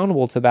you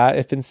accountable to that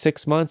if in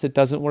 6 months it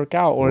doesn't work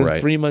out, or in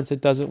 3 months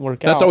it doesn't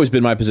work out. That's always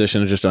been my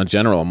position, just on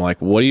general. I'm like,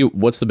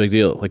 what's the big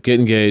deal? Like, get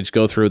engaged,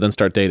 go through, then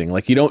start dating.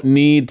 Like, you don't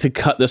need to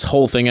cut this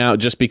whole thing out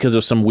just because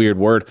of some weird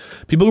word.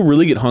 People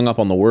really get hung up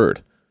on the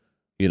word,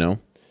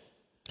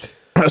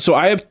 So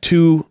I have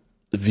two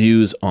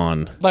views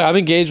on. Like, I'm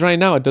engaged right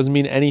now. It doesn't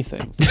mean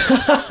anything.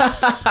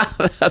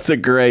 That's a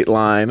great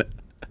line.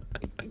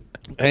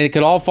 And it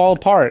could all fall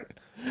apart.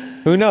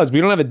 Who knows?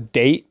 We don't have a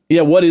date.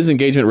 Yeah, what is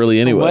engagement really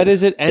anyway? What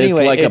is it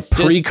anyway? It's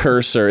like a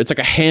precursor. It's like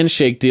a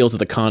handshake deal to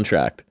the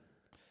contract.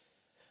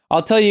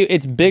 I'll tell you,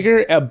 it's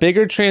bigger. A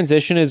bigger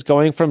transition is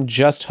going from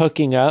just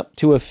hooking up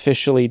to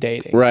officially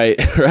dating. Right.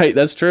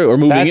 That's true. Or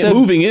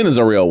moving in is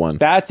a real one.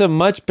 That's a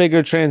much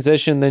bigger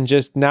transition than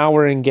just now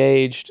we're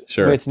engaged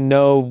with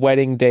no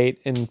wedding date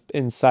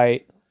in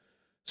sight.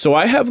 So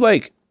I have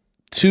like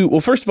two.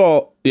 Well, first of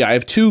all, I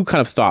have two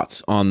kind of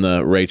thoughts on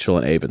the Rachel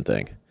and Avon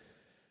thing.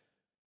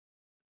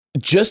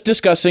 Just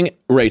discussing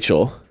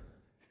Rachel.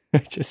 I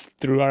just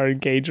threw our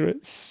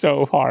engagement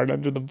so hard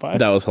under the bus.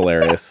 That was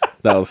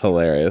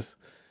hilarious.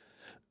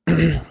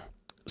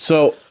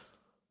 So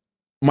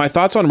my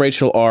thoughts on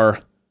Rachel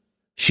are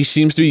she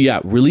seems to be,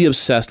 really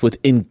obsessed with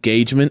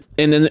engagement.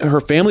 And then her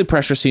family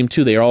pressure seemed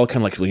too. They are all kind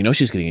of like, well,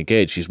 she's getting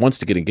engaged. She wants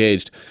to get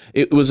engaged.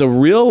 It was a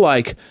real,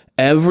 like,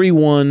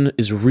 everyone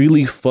is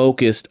really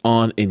focused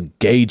on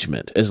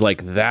engagement as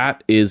like,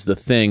 that is the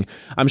thing.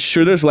 I'm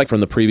sure there's like from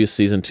the previous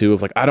season too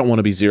of like, I don't want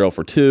to be 0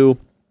 for 2.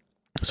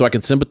 So I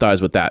can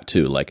sympathize with that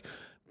too. Like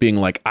being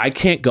like, I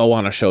can't go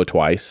on a show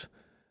twice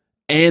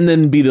and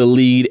then be the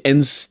lead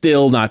and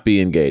still not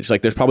be engaged.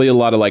 Like there's probably a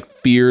lot of like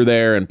fear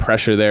there and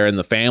pressure there. And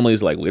the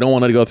family's like, we don't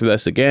want to go through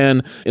this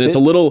again. And it's a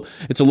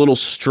little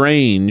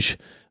strange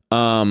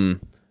in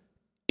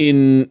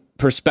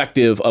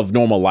perspective of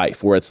normal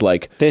life where it's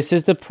like, this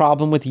is the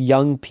problem with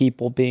young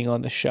people being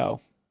on the show.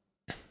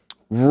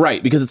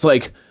 Right. Because it's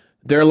like,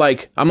 they're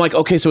like, I'm like,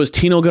 okay, so is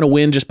Tino going to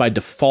win just by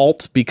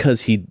default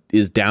because he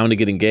is down to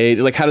get engaged?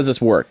 Like, how does this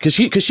work?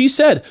 Because she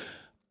said,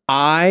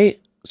 I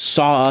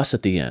saw us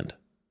at the end.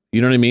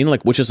 You know what I mean?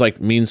 Like, which is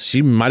like, means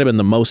she might have been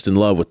the most in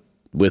love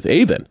with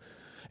Aven. And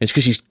it's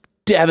because she's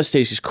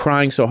devastated. She's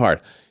crying so hard.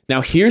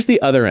 Now, here's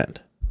the other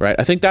end, right?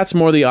 I think that's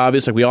more the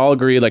obvious. Like, we all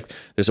agree, like,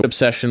 there's an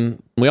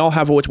obsession. We all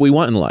have what we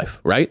want in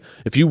life, right?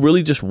 If you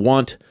really just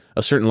want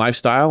a certain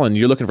lifestyle and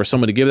you're looking for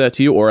someone to give that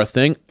to you or a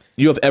thing,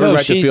 you have every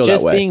right to feel that way.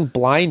 She's just being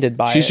blinded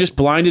by it. She's just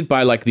blinded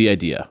by, like, the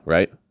idea,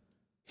 right?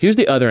 Here's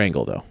the other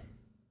angle, though.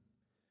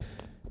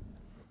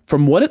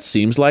 From what it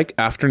seems like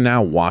after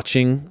now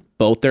watching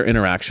both their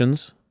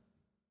interactions,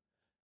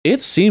 it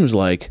seems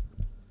like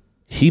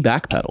he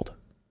backpedaled.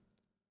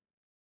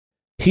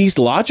 He's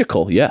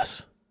logical,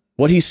 yes.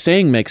 What he's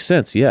saying makes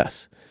sense,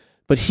 yes.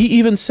 But he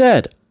even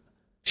said,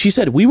 she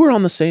said, we were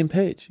on the same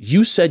page.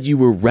 You said you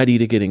were ready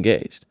to get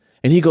engaged.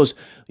 And he goes,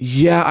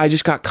 yeah, I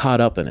just got caught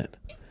up in it.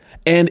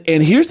 And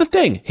here's the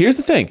thing.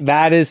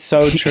 That is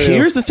so true.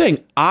 Here's the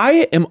thing.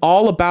 I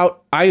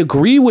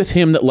agree with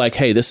him that like,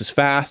 hey, this is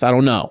fast. I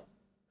don't know.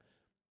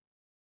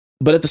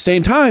 But at the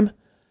same time,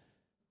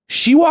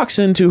 she walks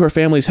into her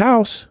family's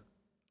house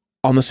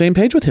on the same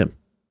page with him.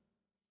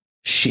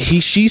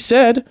 She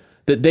said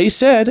that they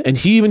said, and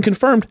he even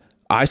confirmed,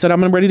 I said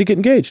I'm ready to get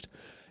engaged.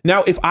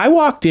 Now, if I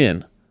walked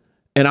in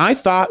and I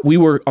thought we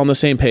were on the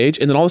same page,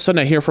 and then all of a sudden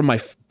I hear from my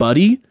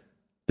buddy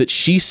that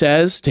she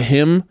says to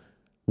him,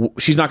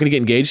 she's not going to get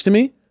engaged to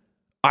me,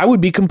 I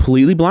would be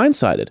completely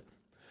blindsided.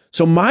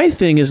 So my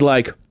thing is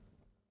like,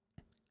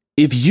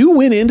 if you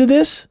went into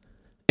this,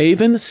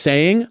 Aven,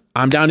 saying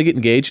I'm down to get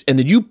engaged, and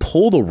then you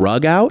pull the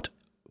rug out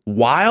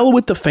while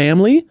with the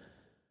family,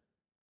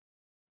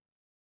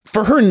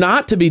 for her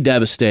not to be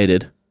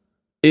devastated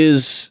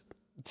is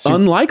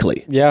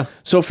unlikely. Yeah.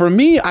 So for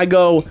me, I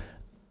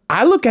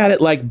look at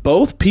it like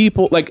both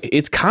people, like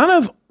it's kind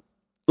of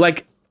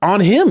like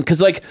on him.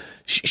 Cause like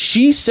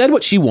she said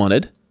what she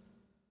wanted.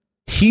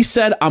 He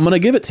said, I'm going to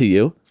give it to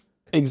you.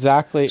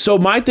 Exactly. So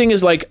my thing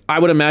is like, I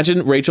would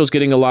imagine Rachel's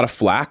getting a lot of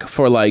flack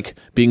for like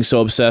being so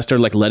obsessed or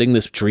like letting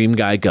this dream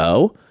guy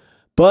go.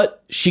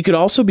 But she could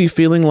also be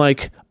feeling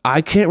like,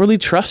 I can't really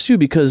trust you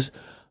because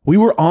we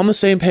were on the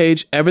same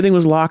page. Everything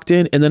was locked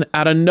in. And then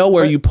out of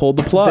nowhere, you pulled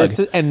the plug.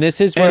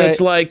 This is where it's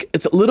like,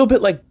 it's a little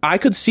bit like I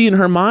could see in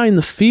her mind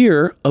the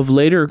fear of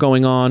later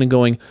going on and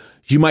going,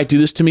 you might do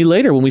this to me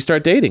later when we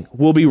start dating.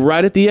 We'll be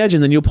right at the edge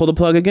and then you'll pull the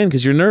plug again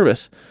because you're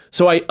nervous.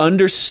 So I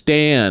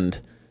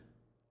understand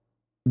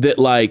that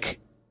like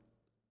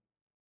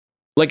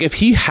if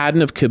he hadn't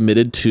have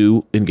committed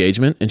to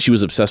engagement and she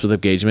was obsessed with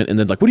engagement and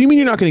then like, what do you mean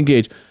you're not going to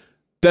engage?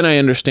 Then I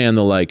understand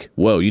the like,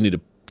 whoa, you need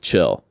to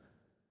chill.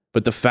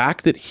 But the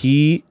fact that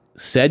he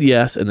said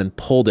yes and then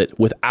pulled it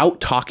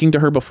without talking to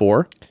her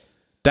before,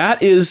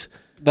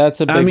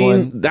 that's a big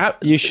one.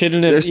 That you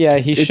shouldn't have. Yeah,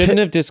 he shouldn't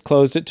have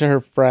disclosed it to her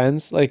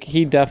friends. Like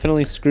he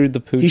definitely screwed the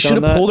pooch. He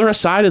should have pulled her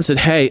aside and said,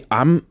 "Hey,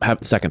 I'm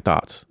having second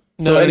thoughts."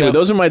 So anyway,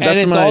 those are my.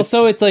 That's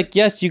and it's like,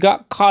 yes, you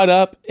got caught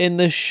up in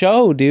the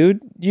show, dude.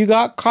 You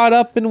got caught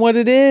up in what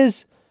it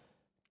is.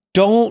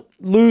 Don't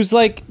lose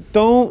sight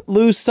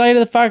of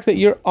the fact that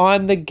you're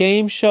on the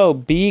game show.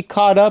 Be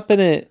caught up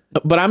in it.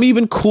 But I'm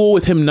even cool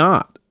with him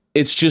not.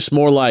 It's just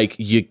more like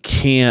you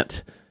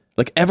can't.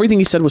 Like everything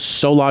he said was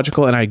so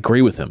logical, and I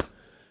agree with him.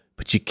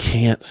 But you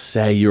can't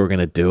say you were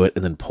going to do it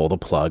and then pull the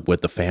plug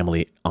with the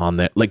family on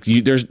there. Like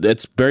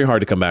it's very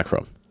hard to come back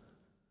from.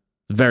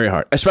 Very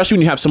hard, especially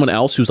when you have someone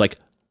else who's like,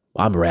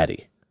 I'm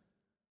ready.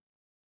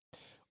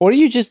 Or do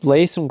you just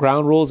lay some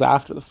ground rules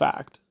after the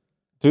fact?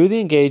 Do the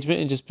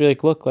engagement and just be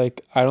like, look,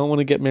 like, I don't want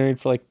to get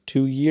married for like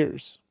 2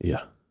 years.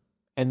 Yeah.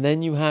 And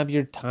then you have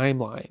your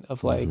timeline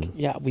of like,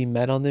 yeah, we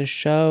met on this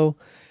show.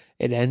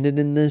 It ended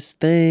in this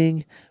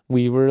thing.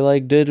 We were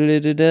like,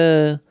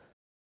 da-da-da-da-da.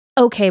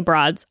 Okay,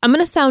 broads, I'm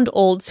going to sound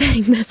old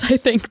saying this, I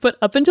think, but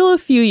up until a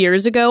few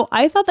years ago,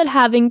 I thought that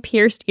having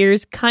pierced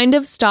ears kind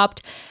of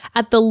stopped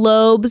at the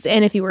lobes,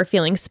 and if you were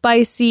feeling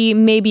spicy,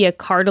 maybe a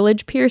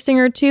cartilage piercing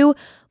or two.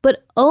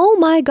 But oh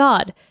my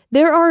God,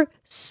 there are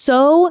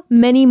so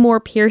many more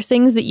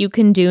piercings that you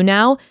can do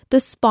now. The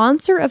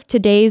sponsor of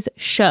today's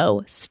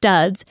show,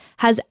 Studs,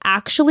 has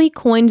actually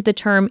coined the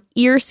term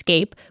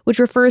earscape, which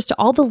refers to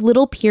all the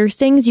little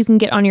piercings you can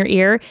get on your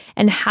ear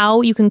and how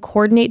you can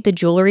coordinate the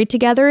jewelry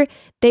together.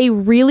 They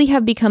really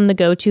have become the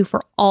go-to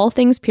for all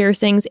things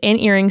piercings and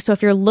earrings. So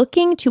if you're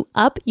looking to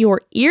up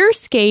your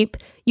earscape,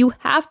 you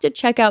have to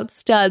check out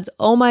Studs.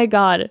 Oh my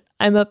God,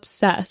 I'm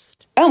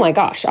obsessed. Oh my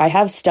gosh, I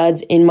have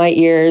studs in my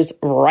ears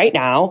right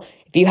now.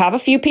 If you have a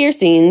few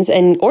piercings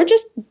or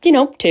just,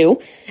 2,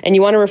 and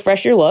you want to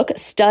refresh your look,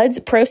 Studs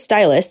Pro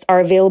Stylists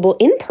are available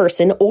in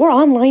person or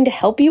online to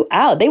help you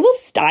out. They will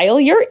style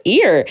your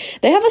ear.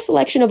 They have a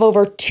selection of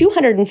over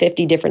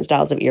 250 different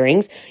styles of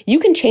earrings. You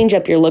can change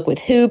up your look with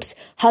hoops,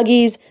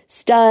 huggies,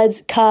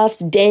 studs, cuffs,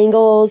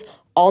 dangles,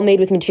 all made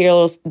with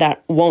materials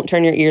that won't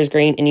turn your ears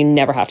green, and you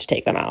never have to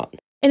take them out.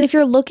 And if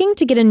you're looking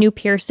to get a new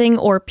piercing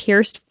or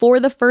pierced for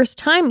the first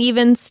time,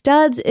 even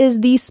Studs is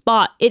the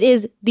spot. It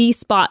is the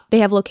spot. They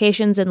have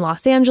locations in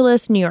Los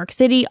Angeles, New York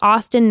City,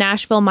 Austin,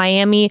 Nashville,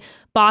 Miami,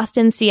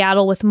 Boston,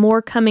 Seattle, with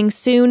more coming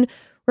soon.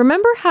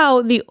 Remember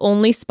how the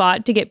only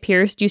spot to get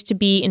pierced used to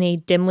be in a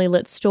dimly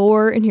lit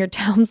store in your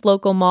town's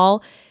local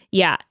mall?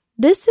 Yeah,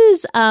 this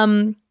is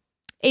a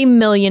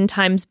million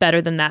times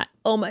better than that.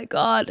 Oh my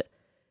God.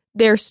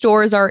 Their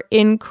stores are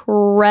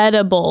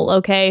incredible,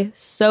 okay?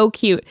 So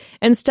cute.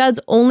 And Studs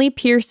only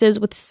pierces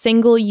with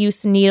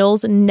single-use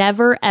needles,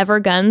 never ever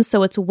guns,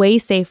 so it's way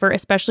safer,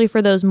 especially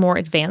for those more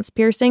advanced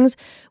piercings,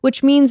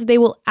 which means they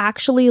will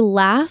actually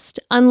last,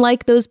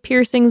 unlike those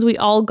piercings we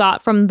all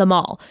got from the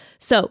mall.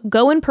 So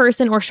go in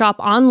person or shop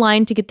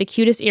online to get the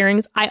cutest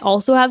earrings. I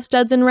also have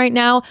Studs in right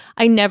now.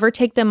 I never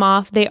take them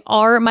off. They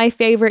are my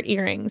favorite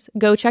earrings.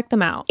 Go check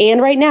them out. And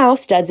right now,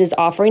 Studs is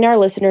offering our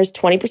listeners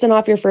 20%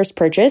 off your first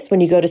purchase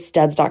when you go to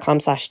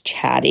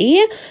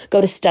studs.com/chatty.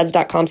 Go to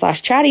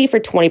studs.com/chatty for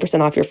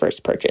 20% off your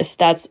first purchase.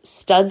 That's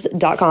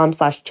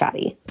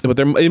studs.com/chatty. But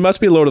it must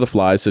be a Lord of the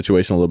Flies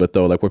situation a little bit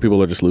though, like where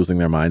people are just losing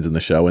their minds in the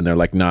show and they're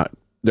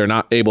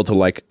not able to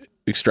like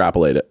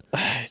extrapolate it.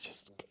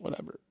 Just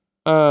whatever.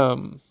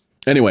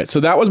 Anyway, so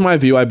that was my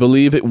view. I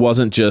believe it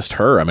wasn't just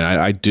her. I mean,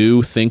 I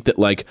do think that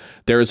like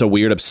there is a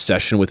weird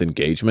obsession with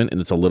engagement, and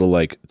it's a little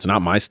like it's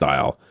not my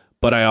style.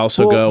 But I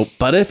also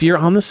but if you're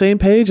on the same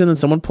page and then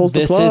someone pulls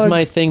the plug. This is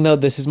my thing, though.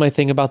 This is my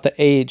thing about the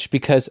age,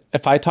 because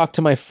if I talk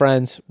to my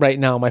friends right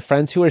now, my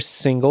friends who are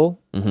single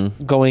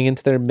going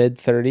into their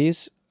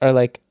mid-30s are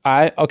like,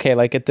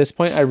 like at this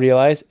point, I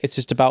realize it's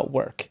just about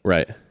work.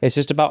 Right. It's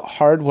just about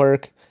hard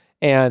work.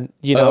 And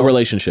a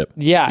relationship.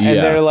 Yeah. And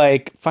they're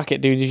like, fuck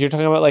it, dude. You're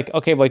talking about like,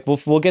 okay, like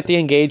we'll get the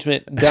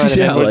engagement done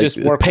and then we'll just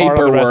work hard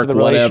on the rest of the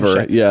relationship.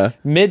 Whatever. Yeah.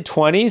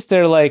 Mid-20s,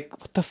 they're like,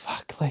 what the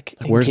fuck? Like,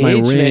 where's my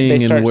ring? They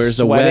start and where's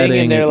the sweating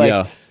wedding? and they're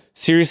like,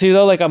 seriously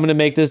though, like I'm going to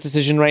make this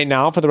decision right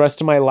now for the rest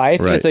of my life.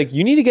 Right. And it's like,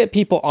 you need to get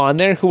people on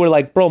there who are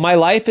like, bro, my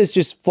life is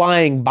just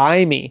flying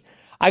by me.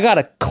 I got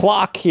a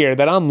clock here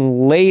that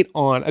I'm late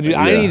on. Dude,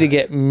 I need to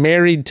get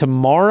married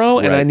tomorrow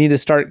and I need to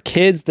start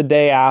kids the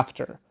day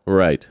after.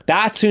 Right.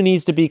 That's who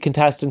needs to be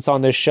contestants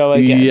on this show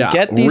again. Yeah.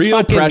 Get these Real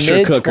fucking pressure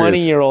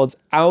mid-20-year-olds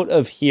out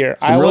of here.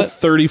 Some real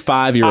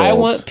 35-year-olds. I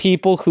want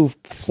people who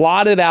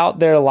plotted out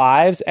their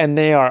lives and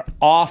they are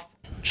off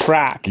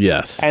track.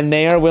 Yes. And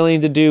they are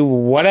willing to do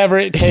whatever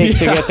it takes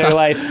to get their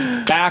life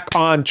back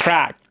on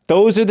track.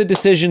 Those are the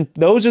decision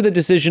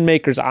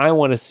makers I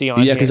want to see on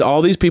here. Yeah, because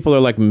all these people are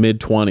like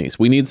mid-20s.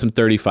 We need some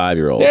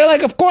 35-year-olds. They're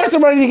like, of course I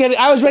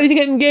was ready to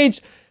get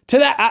engaged. To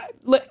that,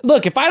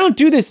 look, if I don't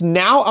do this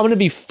now, I'm going to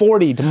be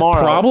 40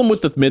 tomorrow. Problem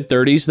with the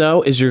mid-30s,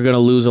 though, is you're going to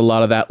lose a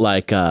lot of that,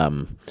 like,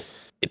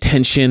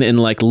 attention and,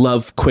 like,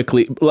 love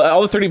quickly.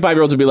 All the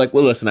 35-year-olds would be like,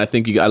 well, listen, I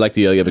think I like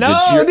to have a good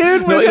job.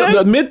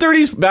 The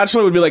mid-30s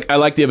bachelor would be like, I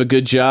like to have a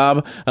good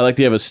job. I like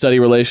to have a steady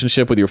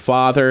relationship with your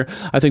father.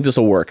 I think this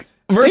will work.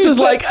 Versus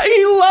like,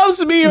 he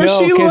loves me or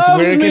she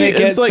loves me.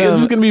 It's like,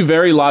 it's going to be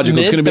very logical.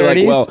 It's going to be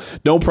like, well,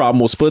 no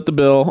problem. We'll split the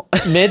bill.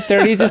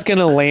 Mid-30s is going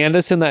to land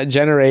us in that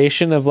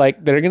generation of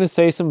like, they're going to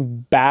say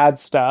some bad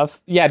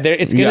stuff. Yeah,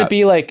 it's going to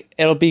be like,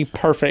 it'll be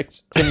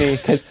perfect to me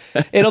because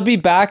it'll be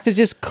back to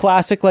just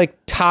classic like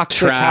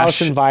toxic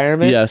house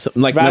environment. Yes.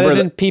 Like, rather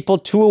than people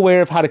too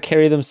aware of how to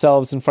carry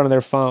themselves in front of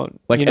their phone.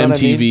 Like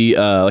MTV,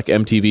 like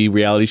MTV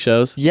reality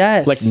shows.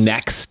 Yes. Like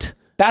Next.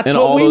 That's and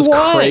what all we those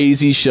want.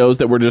 Crazy shows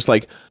that were just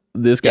like,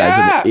 this guy's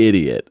an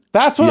idiot.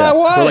 That's what I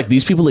want. We're like,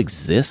 these people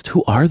exist?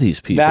 Who are these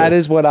people? That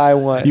is what I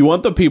want. You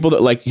want the people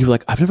that like, you're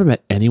like, I've never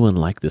met anyone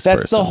like this person.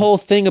 That's the whole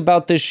thing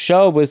about this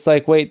show was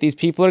like, wait, these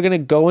people are going to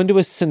go into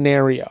a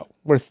scenario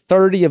where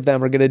 30 of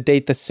them are going to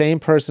date the same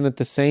person at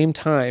the same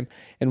time.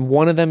 And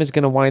one of them is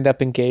going to wind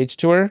up engaged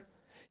to her.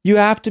 You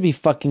have to be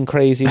fucking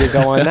crazy to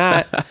go on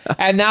that.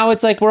 And now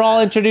it's like we're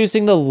all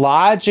introducing the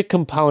logic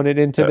component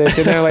into this.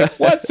 And they're like,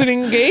 what's an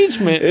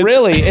engagement?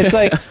 Really? It's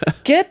like,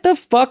 get the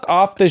fuck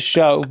off the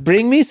show.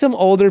 Bring me some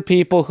older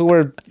people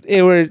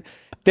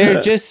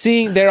they're just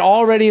seeing, they're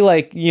already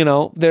like, you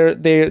know,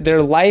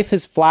 their life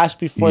has flashed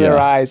before their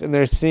eyes and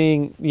they're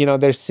seeing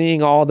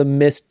all the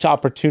missed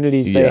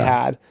opportunities they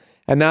had.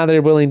 And now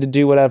they're willing to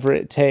do whatever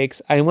it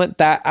takes. I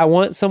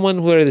want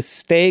someone where the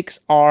stakes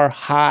are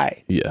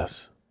high.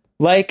 Yes.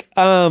 Like,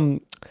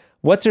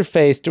 what's her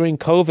face during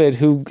COVID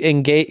who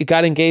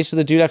got engaged with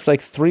a dude after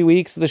like 3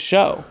 weeks of the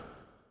show?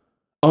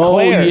 Oh,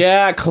 Claire.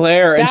 yeah,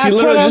 Claire. And she That's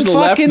literally what just I'm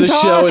left fucking the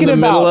show in the talking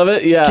middle about. of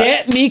it. Yeah.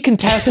 Get me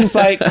contestants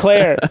like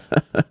Claire.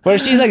 Where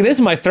she's like, this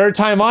is my third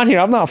time on here.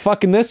 I'm not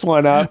fucking this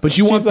one up. But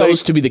you want She's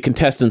those like, to be the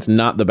contestants,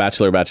 not the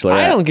Bachelor, Bachelorette.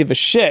 I don't give a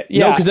shit.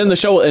 Yeah. No, because then the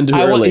show will end too I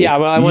want, early. yeah,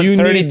 well, I want you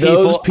 30 need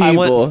people. those people.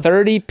 I want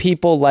 30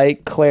 people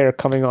like Claire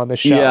coming on the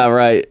show. Yeah,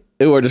 right.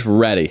 Who are just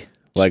ready.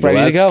 Like, ready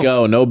let's to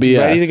go. No BS.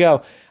 Ready to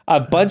go. A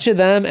bunch of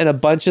them and a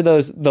bunch of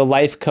the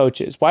life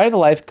coaches. Why are the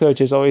life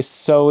coaches always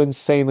so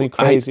insanely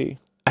crazy?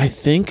 I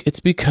think it's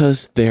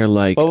because they're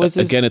like, What was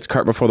his- again, it's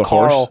cart before the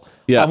Carl. horse.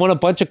 Yeah. I want a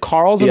bunch of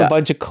Carls and Yeah. a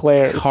bunch of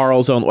Claires.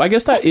 Carl's own. Well, I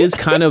guess that is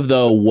kind of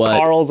though what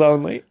Carls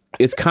only.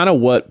 it's kind of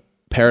what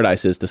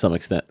Paradise is to some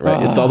extent,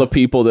 right? It's all the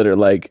people that are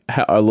like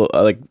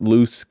like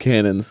loose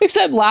cannons.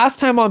 Except last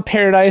time on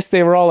Paradise,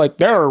 they were all like,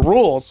 there are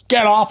rules.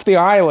 Get off the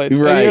island.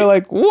 Right. And you're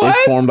like, what?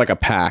 They formed like a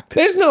pact.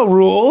 There's no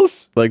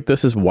rules. Like,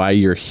 this is why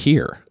you're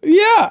here.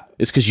 Yeah.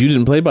 It's because you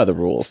didn't play by the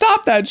rules.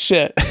 Stop that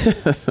shit.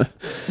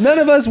 None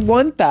of us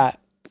want that.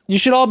 You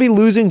should all be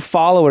losing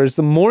followers.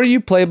 The more you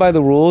play by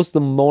the rules,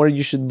 the more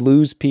you should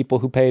lose people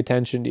who pay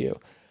attention to you.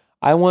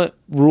 I want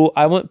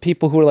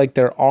people who are like,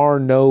 there are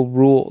no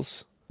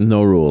rules.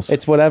 No rules.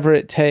 It's whatever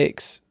it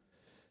takes.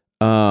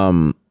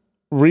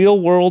 Real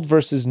world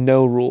versus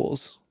no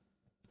rules.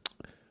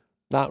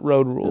 Not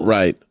road rules.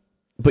 right.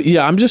 But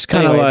yeah, I'm just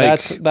kind of Anyway,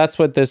 like, that's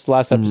what this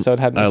last episode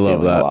had me I love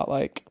feeling that. a lot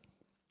like.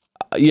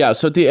 yeah.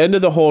 So at the end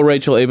of the whole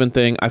Rachel Avon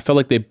thing, I felt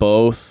like they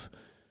both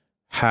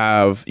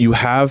have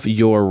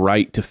your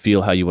right to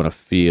feel how you want to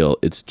feel.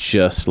 It's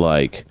just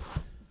like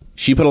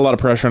she put a lot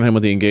of pressure on him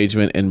with the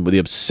engagement and with the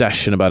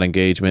obsession about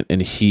engagement,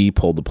 and he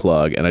pulled the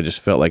plug. And I just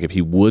felt like if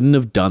he wouldn't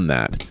have done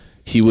that,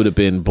 he would have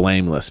been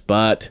blameless.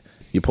 But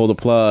you pull the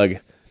plug.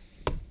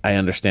 I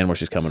understand where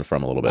she's coming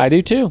from a little bit. I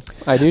do too.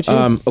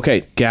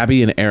 Okay,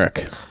 Gabby and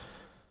Eric.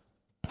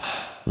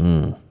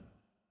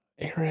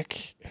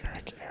 Eric.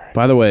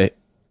 By the way,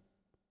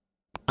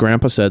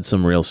 Grandpa said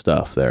some real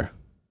stuff there.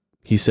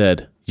 He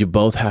said, you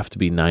both have to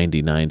be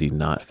 90-90,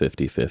 not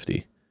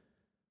 50-50.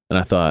 And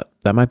I thought,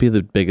 that might be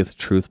the biggest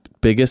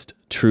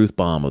truth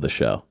bomb of the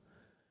show.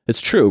 It's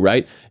true,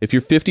 right? If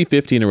you're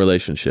 50-50 in a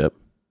relationship,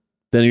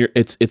 then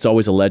it's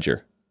always a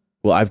ledger.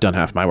 Well, I've done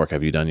half my work.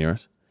 Have you done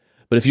yours?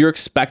 But if you're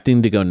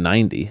expecting to go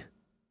 90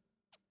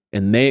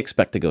 and they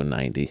expect to go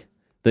 90,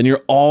 then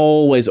you're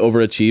always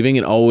overachieving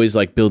and always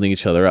like building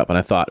each other up. And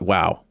I thought,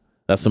 wow,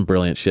 that's some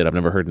brilliant shit. I've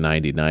never heard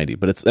 90-90,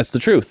 but that's the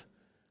truth,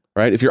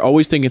 right? If you're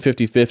always thinking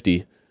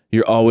 50-50,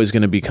 you're always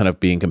going to be kind of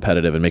being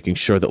competitive and making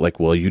sure that like,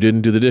 well, you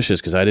didn't do the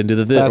dishes because I didn't do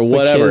the this or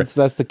whatever.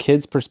 That's the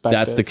kids' perspective.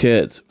 That's the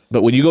kids.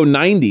 But when you go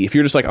 90, if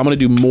you're just like, I'm going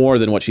to do more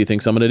than what she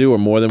thinks I'm going to do or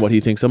more than what he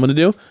thinks I'm going to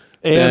do.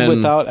 And then,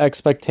 without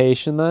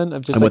expectation then?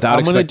 Of just like, without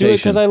I'm going to do it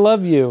because expectation. I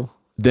love you.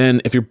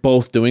 Then if you're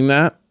both doing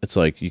that, it's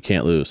like, you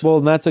can't lose. Well,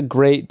 and that's a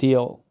great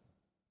deal.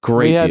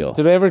 Great deal.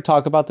 Did I ever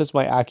talk about this?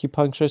 My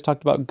acupuncturist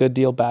talked about good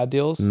deal, bad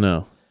deals.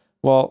 No.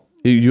 Well,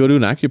 You go to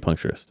an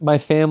acupuncturist. my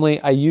family,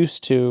 I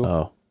used to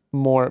Oh.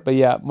 more, but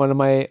yeah, one of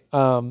my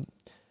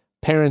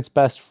parents'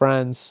 best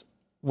friends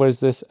was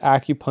this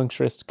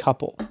acupuncturist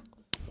couple.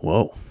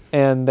 Whoa.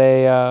 And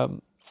they,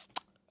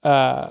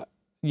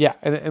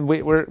 and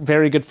we were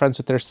very good friends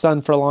with their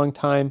son for a long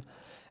time.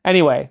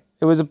 Anyway,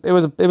 it was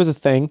a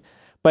thing,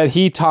 but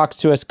he talks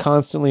to us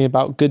constantly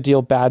about good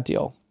deal, bad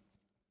deal.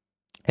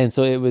 And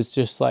so it was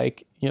just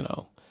like, in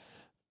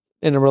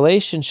a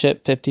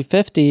relationship,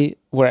 50-50,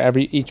 where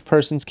each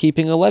person's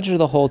keeping a ledger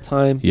the whole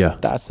time. Yeah.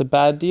 That's a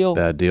bad deal.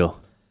 Bad deal.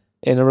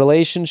 In a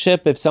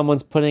relationship, if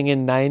someone's putting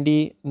in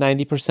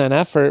 90%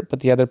 effort, but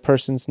the other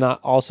person's not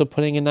also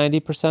putting in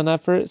 90%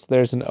 effort, so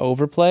there's an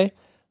overplay,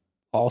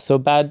 also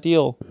bad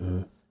deal.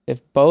 Mm-hmm.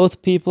 If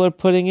both people are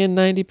putting in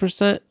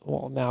 90%,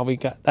 well, now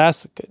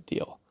that's a good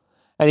deal.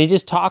 And he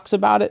just talks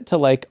about it to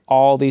like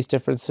all these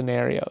different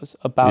scenarios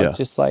about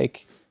just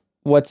like,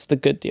 what's the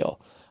good deal?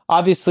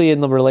 Obviously in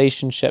the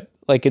relationship,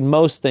 like in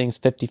most things,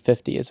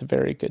 50-50 is a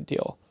very good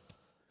deal.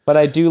 But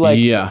I do like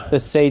the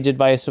sage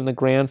advice from the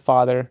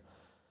grandfather.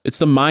 It's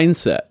the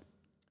mindset.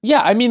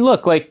 Yeah, I mean,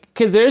 look, like,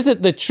 because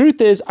the truth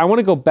is, I want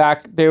to go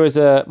back.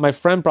 My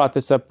friend brought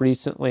this up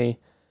recently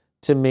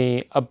to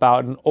me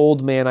about an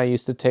old man I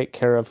used to take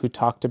care of who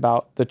talked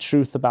about the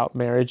truth about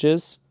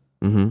marriages.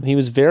 Mm-hmm. He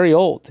was very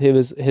old.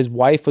 His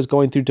wife was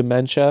going through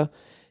dementia.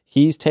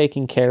 He's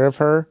taking care of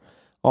her,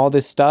 all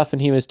this stuff.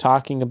 And he was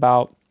talking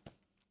about,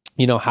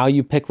 how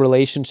you pick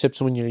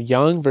relationships when you're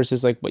young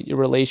versus like what your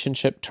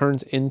relationship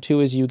turns into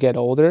as you get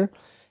older.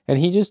 And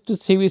he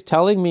was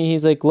telling me,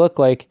 he's like, look,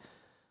 like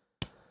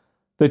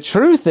the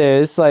truth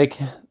is like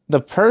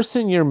the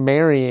person you're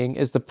marrying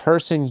is the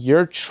person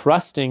you're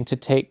trusting to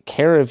take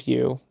care of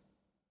you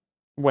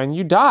when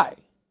you die.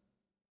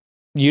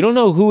 You don't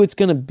know who it's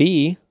going to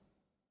be.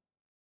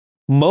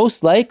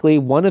 Most likely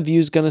one of you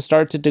is going to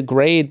start to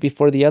degrade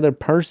before the other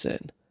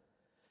person.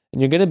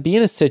 And you're going to be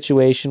in a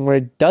situation where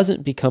it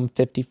doesn't become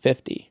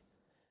 50-50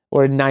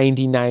 or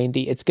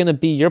 90-90. It's going to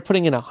be you're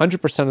putting in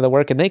 100% of the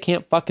work and they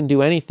can't fucking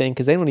do anything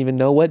because they don't even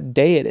know what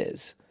day it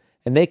is.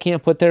 And they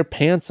can't put their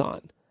pants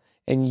on.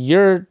 And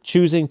you're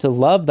choosing to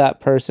love that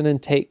person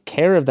and take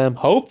care of them,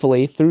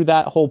 hopefully, through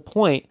that whole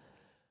point.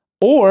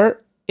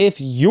 Or if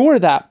you're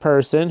that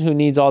person who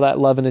needs all that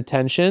love and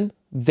attention,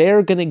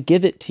 they're going to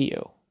give it to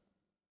you.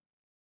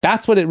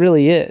 That's what it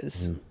really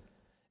is.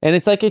 And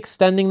it's like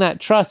extending that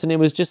trust. And it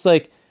was just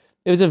like,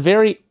 it was a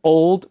very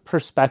old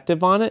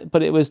perspective on it,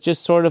 but it was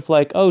just sort of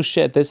like, oh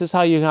shit, this is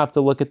how you have to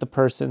look at the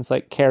person's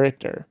like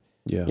character.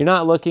 Yeah. You're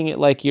not looking at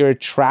like your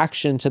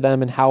attraction to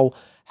them and how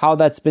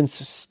that's been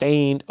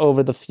sustained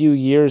over the few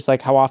years,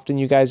 like how often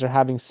you guys are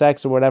having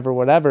sex or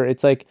whatever.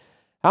 It's like,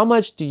 how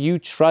much do you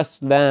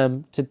trust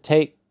them to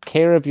take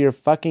care of your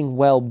fucking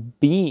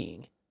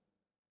well-being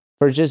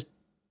for just,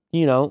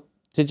 to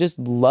just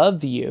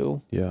love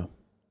you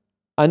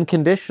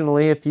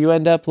unconditionally if you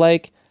end up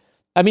like,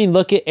 I mean,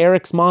 look at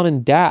Eric's mom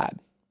and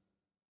dad.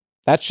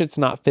 That shit's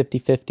not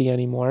 50-50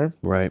 anymore.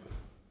 Right.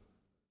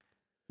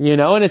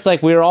 And it's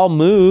like we were all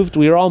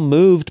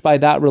moved by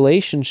that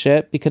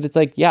relationship because it's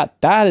like, yeah,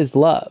 that is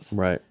love.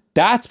 Right.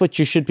 That's what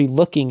you should be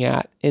looking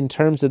at in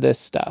terms of this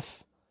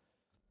stuff.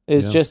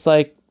 Is just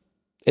like,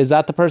 is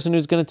that the person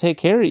who's going to take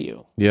care of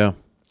you? Yeah.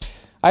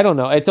 I don't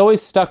know. It's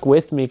always stuck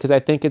with me because I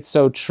think it's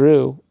so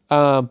true.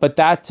 But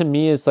that to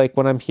me is like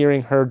when I'm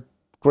hearing her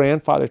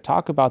grandfather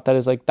talk about that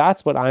is like,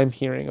 that's what I'm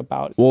hearing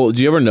about Well,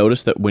 do you ever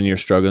notice that when you're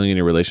struggling in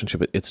your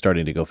relationship, it's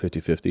starting to go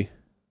 50-50?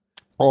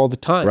 all the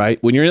time.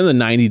 Right? When you're in the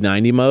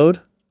 90-90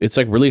 mode, it's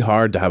like really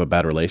hard to have a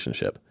bad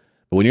relationship.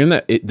 But when you're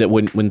in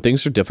when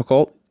things are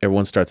difficult,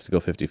 everyone starts to go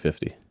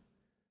 50-50. And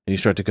you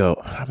start to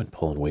go, I've been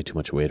pulling way too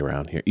much weight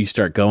around here. You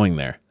start going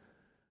there,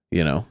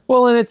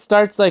 Well, and it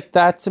starts like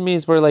that to me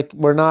is where like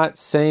we're not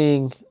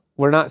saying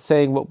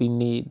what we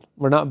need.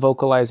 We're not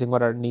vocalizing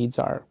what our needs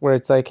are. Where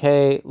it's like,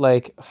 hey,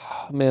 like,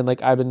 oh, man,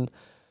 like I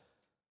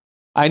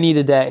need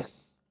a day.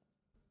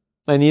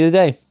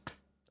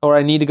 Or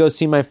I need to go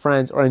see my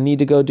friends, or I need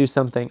to go do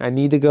something. I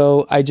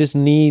just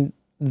need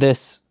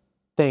this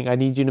thing. I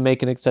need you to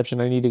make an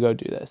exception. I need to go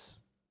do this.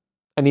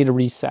 I need a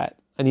reset.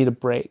 I need a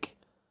break.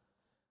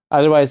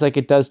 Otherwise, like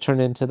it does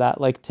turn into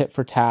that like tit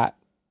for tat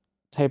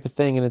type of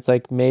thing. And it's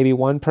like maybe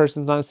one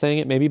person's not saying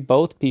it. Maybe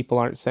both people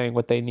aren't saying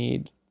what they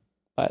need.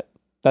 But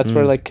that's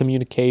where like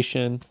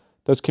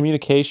those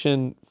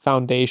communication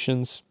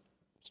foundations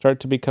start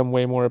to become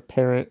way more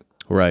apparent.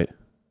 Right.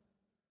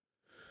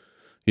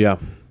 Yeah.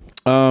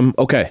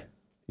 Okay.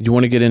 You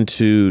want to get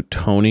into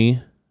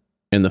Tony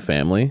and the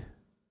family?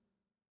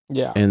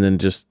 Yeah. And then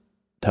just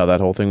how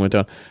that whole thing went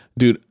down.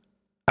 Dude,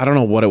 I don't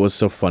know what it was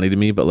so funny to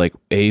me, but like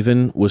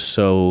Avon was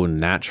so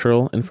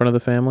natural in front of the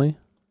family.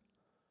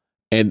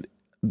 And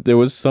there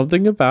was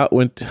something about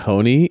when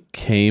Tony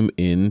came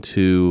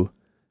into,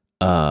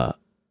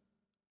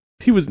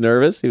 he was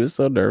nervous. He was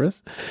so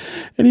nervous.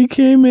 And he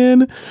came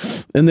in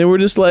and they were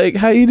just like,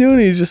 how you doing?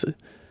 And he's just,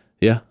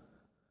 yeah,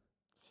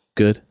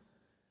 good.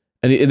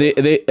 And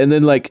and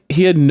then like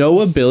he had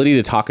no ability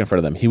to talk in front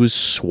of them. He was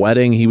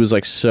sweating. He was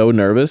like so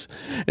nervous.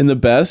 And the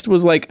best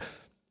was like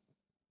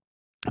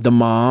the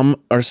mom,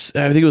 or I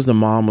think it was the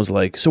mom, was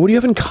like, so what do you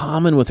have in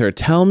common with her?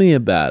 Tell me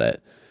about it.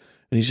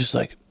 And he's just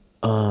like,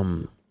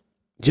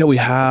 yeah, we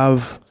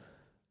have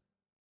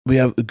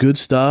good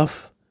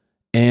stuff.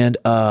 And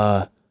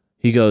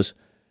he goes,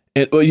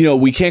 and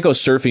we can't go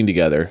surfing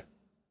together.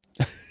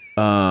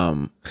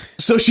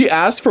 So she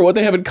asked for what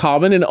they have in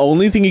common, and the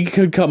only thing he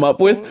could come up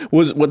with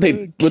was what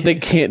they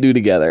can't do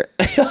together.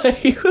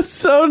 He was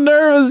so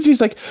nervous. She's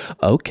like,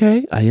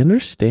 okay, I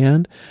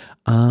understand.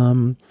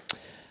 Okay.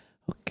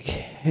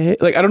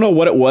 Like, I don't know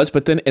what it was,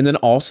 but then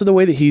also the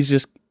way that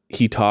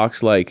he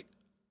talks like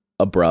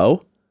a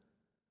bro.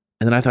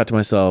 And then I thought to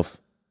myself,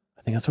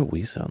 I think that's what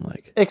we sound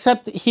like.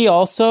 Except he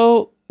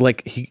also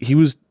like he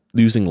was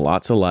using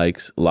lots of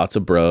likes, lots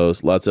of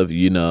bros, lots of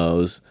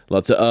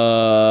lots of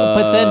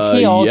but then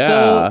he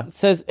also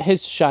says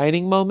his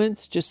shining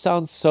moments just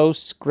sound so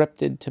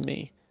scripted to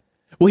me.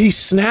 Well, he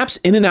snaps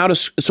in and out of,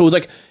 so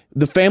like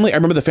the family, I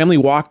remember the family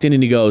walked in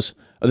and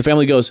the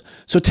family goes,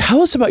 so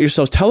tell us about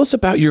yourselves, tell us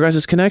about your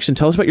guys' connection,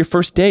 tell us about your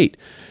first date.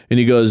 And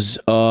he goes,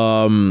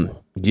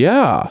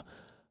 yeah.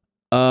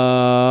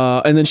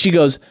 And then she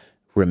goes,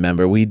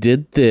 remember we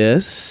did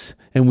this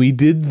and we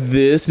did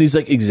this, and he's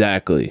like,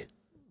 exactly.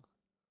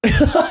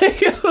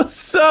 Like, it was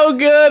so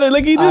good. And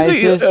like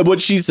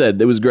what she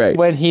said, it was great.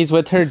 When he's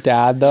with her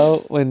dad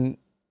though, when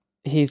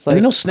he's like, and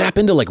then he'll snap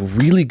into like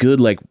really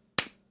good like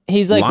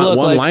he's like, look,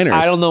 one-liners.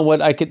 I don't know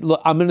what I could look,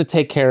 I'm gonna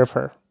take care of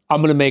her.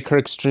 I'm gonna make her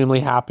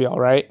extremely happy,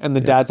 all right? And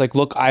the dad's like,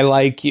 look, I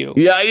like you.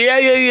 Yeah.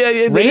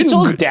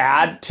 Rachel's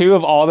dad, too,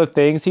 of all the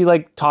things, he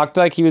like talked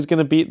like he was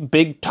gonna be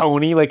Big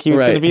Tony, like he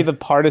was gonna be the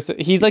partisan.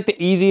 He's like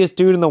the easiest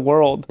dude in the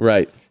world.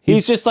 Right.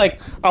 He's just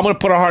like, I'm going to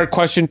put a hard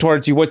question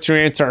towards you. What's your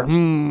answer?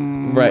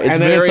 Right. It's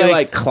very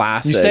like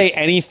classic. You say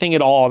anything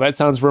at all that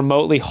sounds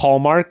remotely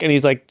Hallmark, and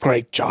he's like,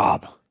 great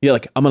job. Yeah,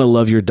 like, I'm going to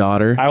love your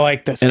daughter. I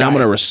like this and guy. I'm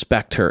going to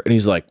respect her. And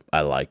he's like,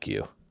 I like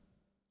you.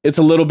 It's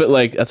a little bit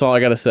like, that's all I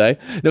gotta say.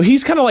 No,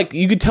 he's kind of like,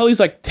 you could tell he's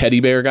like teddy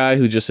bear guy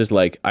who just is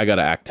like, I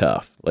gotta act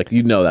tough. Like,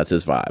 you know, that's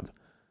his vibe.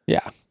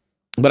 Yeah.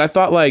 But I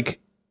thought like,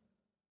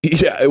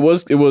 yeah, it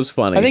was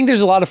funny. I think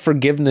there's a lot of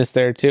forgiveness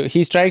there too.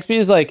 He strikes me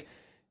as like,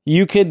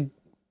 you could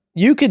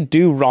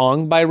do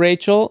wrong by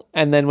Rachel,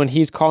 and then when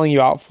he's calling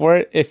you out for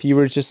it, if you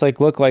were just like,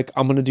 look, like,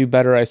 I'm gonna do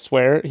better, I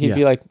swear, he'd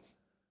be like,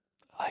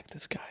 I like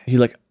this guy. he's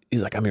like,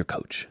 I'm your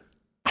coach.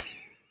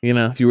 You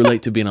know, if you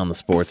relate to being on the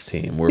sports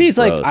team, He's bros.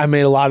 like, I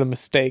made a lot of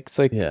mistakes.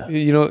 Like, Yeah.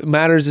 you know, it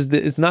matters is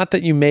that it's not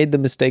that you made the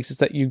mistakes,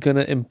 it's that you're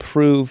gonna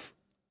improve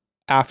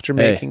after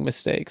making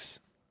mistakes.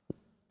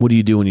 What do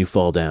you do when you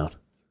fall down?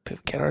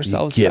 Get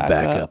ourselves Get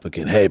back up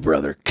again. Hey,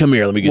 brother, come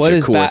here. Let me get What your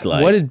is Coors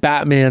Light. what did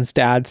Batman's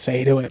dad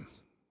say to him?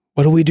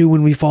 What do we do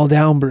when we fall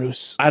down,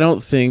 Bruce? I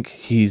don't think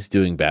he's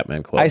doing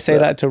Batman quotes. I say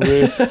that to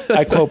Ruth.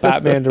 I quote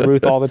Batman to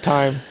Ruth all the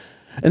time.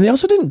 And they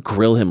also didn't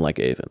grill him like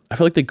Avon. I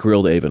feel like they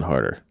grilled Avon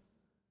harder.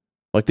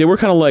 Like they were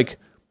kind of like,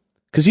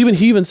 because he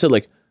even said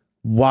like,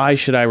 why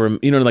should I,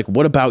 like,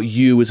 what about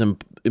you is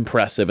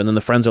impressive? And then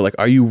the friends are like,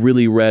 are you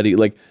really ready?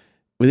 Like,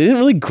 they didn't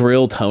really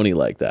grill Tony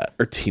like that.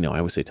 Or Tino, I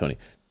would say Tony.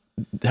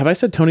 Have I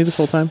said Tony this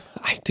whole time?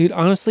 I, dude,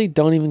 honestly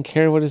don't even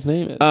care what his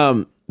name is.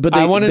 But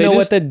I want to know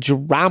what the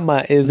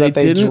drama is that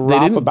they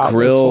didn't about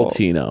grill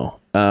Tino.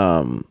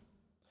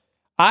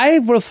 I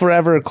will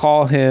forever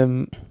call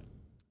him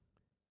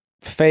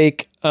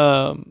fake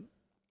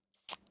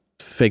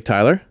Fake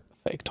Tyler?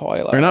 fake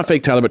Tyler. Or not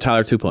fake Tyler, but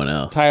Tyler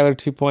 2.0. Tyler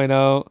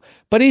 2.0.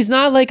 But he's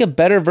not like a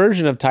better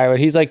version of Tyler.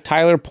 He's like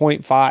Tyler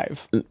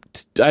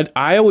 0.5.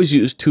 I always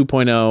use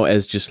 2.0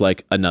 as just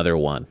like another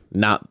one,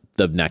 not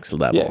the next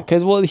level. Yeah,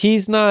 because, well,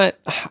 he's not...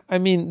 I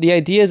mean, the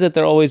idea is that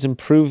they're always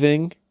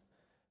improving,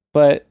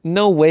 but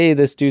no way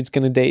this dude's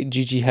going to date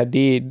Gigi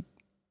Hadid.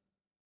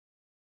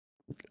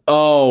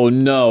 Oh,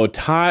 no.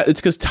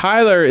 It's because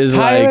Tyler is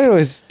Tyler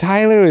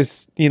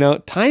was, you know,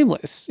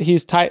 timeless.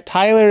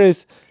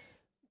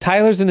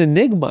 Tyler's an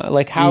enigma.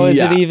 Like, how is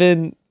it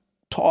even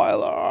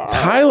Tyler?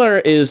 Tyler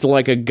is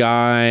like a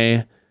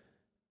guy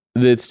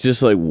that's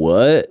just like,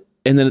 what?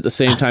 And then at the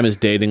same time is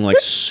dating like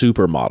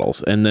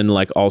supermodels, and then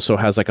like also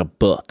has like a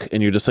book,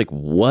 and you're just like,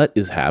 what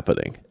is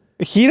happening?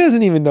 He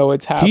doesn't even know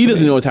what's happening. He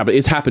doesn't know what's happening.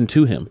 It's happened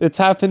to him. It's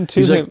happened to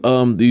He's him.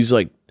 like, these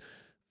like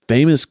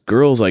famous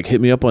girls like hit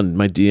me up on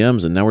my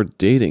DMs, and now we're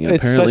dating. And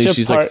It's apparently such a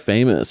she's part- like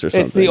famous or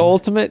something. It's the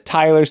ultimate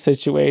Tyler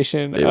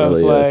situation It of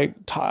really is. like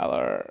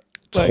Tyler.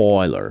 Like,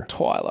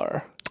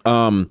 Tyler.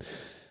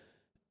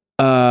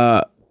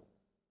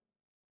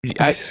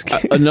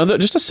 Another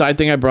just a side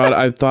thing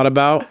I thought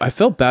about. I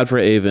felt bad for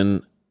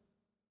Avon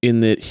in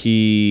that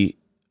he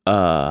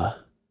was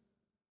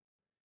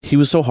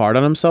so hard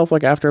on himself.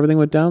 Like after everything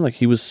went down, like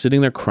he was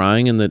sitting there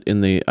crying in the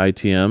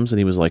ITMs, and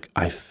he was like,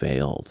 "I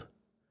failed,"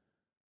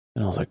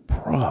 and I was like,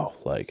 "Bro,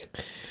 like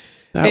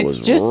that It's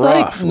was just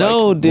rough. like,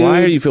 no, dude.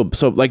 Why do you feel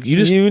so like you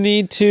just?" you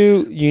need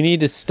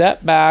to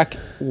step back,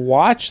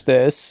 watch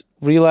this,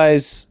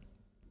 realize,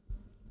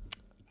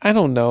 I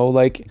don't know,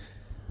 like,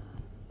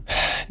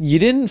 you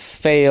didn't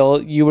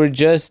fail. You were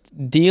just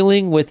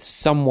dealing with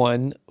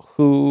someone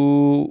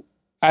who,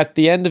 at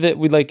the end of it,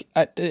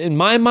 in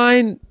my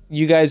mind,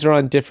 you guys are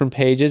on different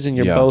pages and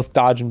you're both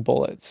dodging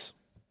bullets.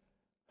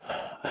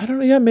 I don't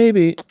know. Yeah,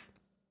 maybe.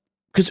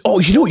 Because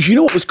you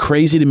know what was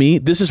crazy to me?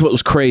 This is what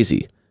was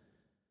crazy.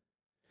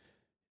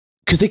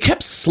 Because they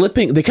kept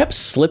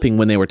slipping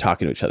when they were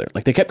talking to each other.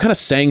 Like they kept kind of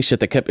saying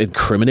shit that kept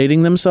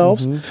incriminating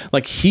themselves. Mm-hmm.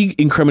 Like he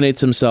incriminates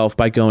himself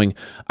by going,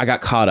 "I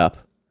got caught up,"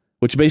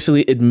 which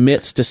basically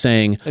admits to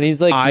saying, And he's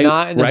like,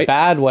 not in a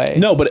bad way.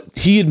 No, but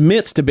he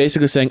admits to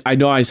basically saying, "I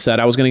know I said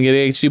I was going to get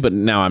ADHD, but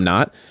now I'm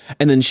not."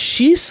 And then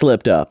she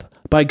slipped up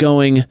by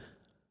going,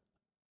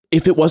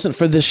 "If it wasn't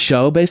for this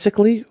show,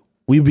 basically,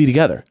 we'd be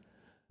together.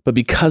 But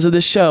because of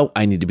this show,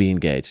 I need to be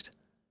engaged."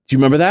 Do you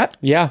remember that?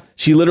 Yeah.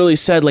 She literally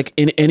said, like,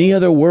 in any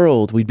other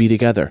world, we'd be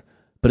together.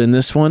 But in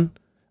this one,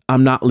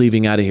 I'm not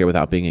leaving out of here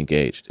without being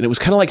engaged. And it was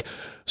kind of like,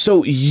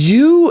 so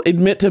you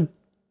admit to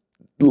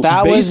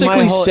That was my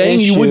basically whole saying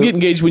you would issue. get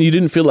engaged when you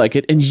didn't feel like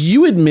it. And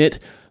you admit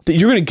that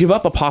you're going to give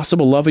up a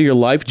possible love of your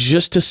life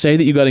just to say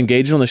that you got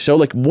engaged on the show.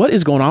 Like, what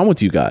is going on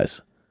with you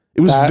guys?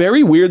 It was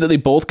very weird that they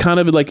both kind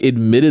of like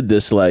admitted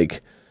this.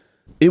 Like,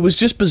 it was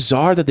just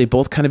bizarre that they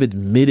both kind of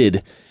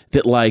admitted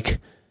that, like,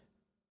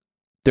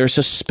 they're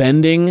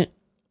suspending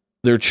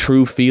their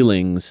true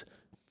feelings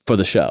for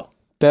the show.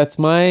 That's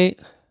my...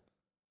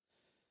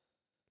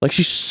 Like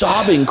she's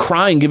sobbing,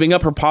 crying, giving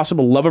up her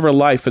possible love of her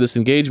life for this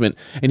engagement.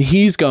 And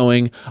he's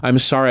going, "I'm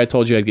sorry I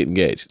told you I'd get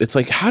engaged." It's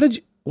like,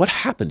 what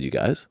happened, you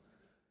guys?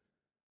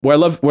 Where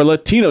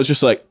Latino's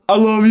just like, "I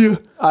love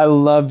you." I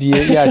love you.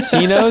 Yeah,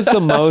 Tino's the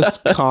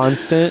most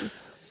constant.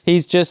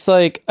 He's just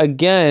like,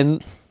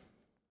 again,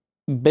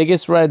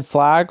 biggest red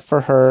flag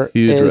for her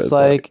Huge red is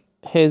flag. like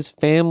his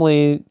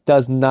family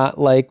does not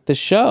like the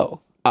show.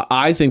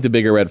 I think the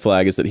bigger red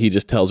flag is that he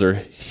just tells her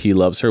he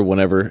loves her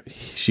whenever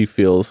she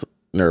feels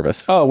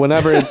nervous. Oh,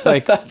 whenever it's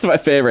like, That's my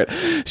favorite.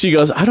 She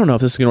goes, "I don't know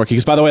if this is going to work." He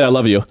goes, "By the way, I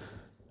love you."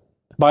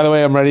 By the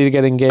way, I'm ready to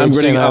get engaged. I'm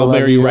ready. and I I'll love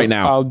marry you right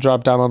now. I'll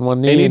drop down on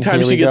one knee. Anytime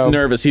and here she we gets go.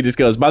 nervous, he just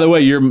goes, by the way,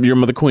 you're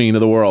the queen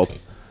of the world.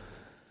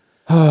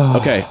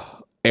 Okay.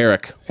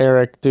 Eric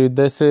dude,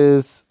 this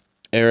is...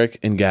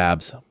 and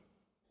Gabs.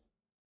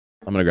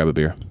 I'm going to grab a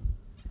beer.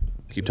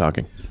 Keep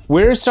talking.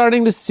 We're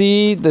starting to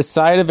see the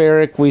side of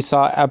Eric we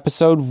saw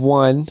episode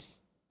 1,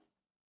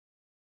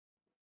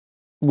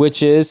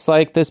 which is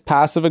like this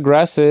passive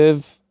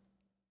aggressive,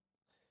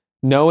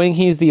 knowing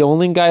he's the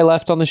only guy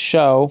left on the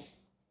show,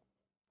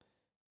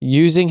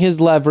 using his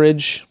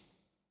leverage,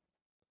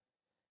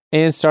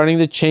 and starting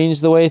to change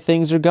the way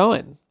things are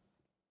going.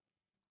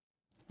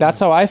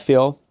 That's how I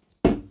feel.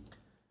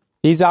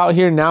 He's out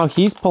here now.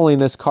 He's pulling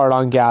this card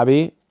on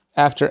Gabby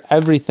after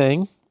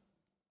everything.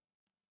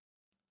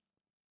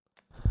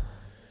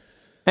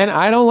 And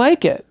I don't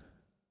like it.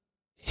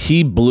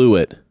 He blew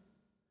it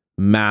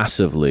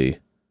massively.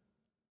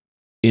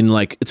 In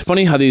like, it's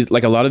funny how these,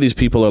 like a lot of these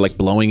people are like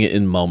blowing it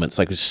in moments,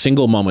 like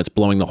single moments,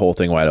 blowing the whole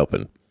thing wide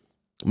open.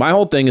 My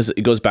whole thing is,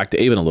 it goes back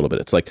to Avon a little bit.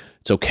 It's like,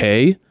 it's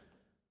okay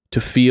to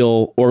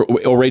feel, or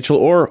Rachel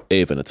or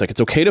Avon, it's like,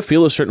 it's okay to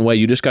feel a certain way.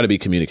 You just got to be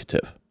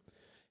communicative.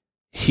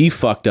 He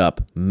fucked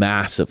up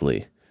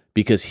massively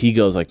because he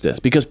goes like this.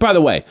 Because, by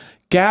the way,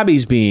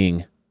 Gabby's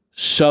being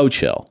so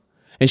chill.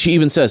 And she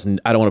even says,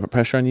 I don't want to put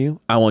pressure on you.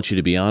 I want you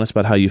to be honest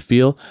about how you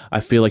feel.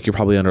 I feel like you're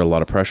probably under a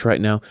lot of pressure right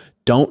now.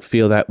 Don't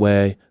feel that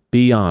way.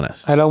 Be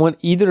honest. I don't want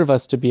either of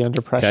us to be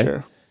under pressure.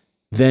 Okay?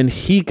 Then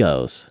he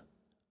goes,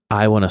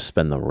 I want to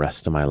spend the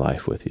rest of my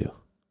life with you.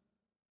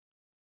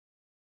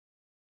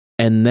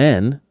 And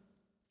then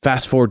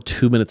fast forward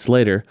 2 minutes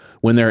later,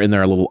 when they're in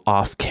their little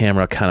off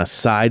camera kind of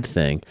side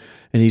thing,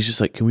 and he's just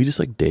like, can we just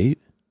like date?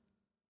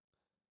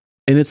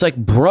 And it's like,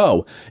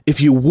 bro,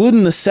 if you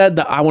wouldn't have said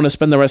that I want to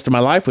spend the rest of my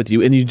life with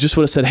you, and you just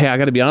would have said, hey, I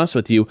got to be honest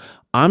with you,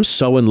 I'm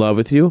so in love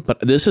with you, but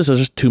this is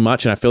just too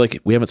much, and I feel like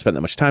we haven't spent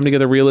that much time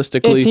together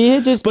realistically. If he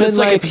had just but been it's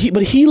like,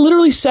 but he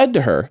literally said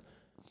to her,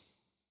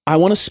 I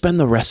want to spend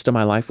the rest of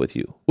my life with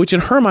you, which in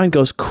her mind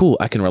goes, cool,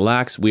 I can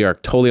relax. We are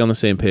totally on the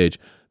same page.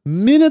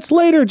 Minutes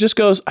later, just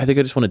goes, I think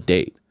I just want to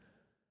date.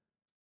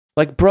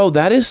 Like, bro,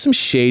 that is some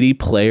shady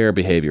player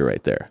behavior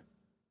right there.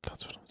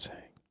 That's what I'm saying.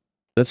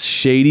 That's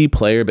shady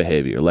player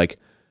behavior. Like,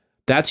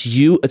 that's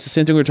you. It's the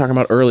same thing we were talking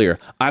about earlier.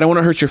 I don't want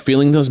to hurt your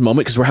feelings in this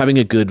moment because we're having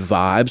a good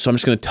vibe. So I'm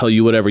just going to tell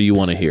you whatever you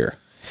want to hear.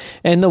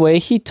 And the way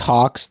he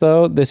talks,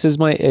 though, this is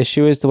my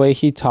issue, is the way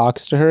he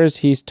talks to her is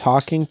he's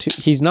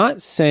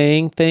not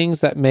saying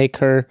things that make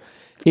her,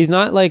 he's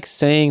not like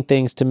saying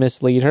things to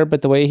mislead her,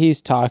 but the way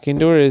he's talking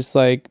to her is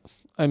like,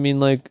 I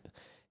mean, like,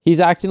 he's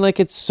acting like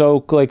it's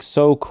so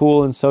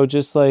cool and so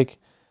just like,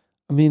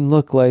 I mean,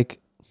 look, like,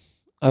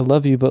 I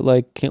love you, but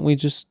like, can't we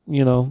just,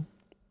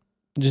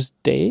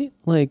 just date?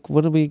 Like,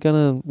 we're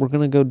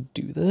gonna go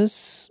do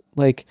this?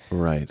 Like,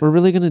 right. We're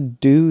really gonna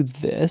do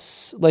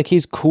this? Like,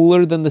 he's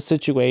cooler than the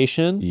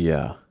situation.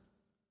 Yeah.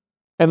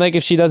 And like,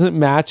 if she doesn't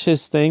match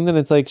his thing, then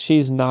it's like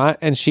she's not,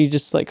 and she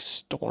just like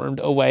stormed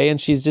away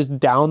and she's just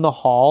down the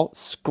hall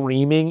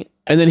screaming.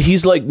 And then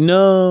he's like,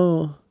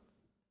 no.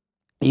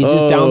 He's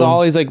just down the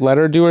hall. He's like, let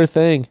her do her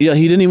thing. Yeah,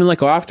 he didn't even like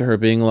go after her,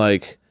 being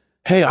like,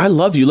 hey, I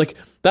love you. Like,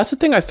 that's the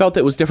thing I felt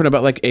that was different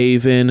about like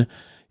Avon,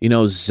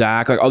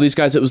 Zach, like all these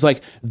guys. It was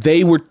like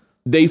they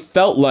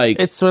felt like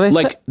it's what I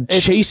like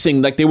said.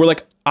 Chasing, like they were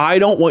like, I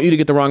don't want you to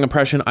get the wrong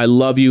impression. I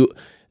love you.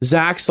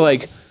 Zach's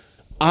like,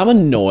 I'm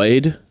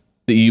annoyed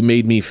that you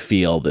made me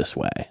feel this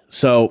way.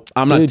 So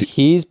I'm not. Dude,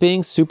 he's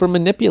being super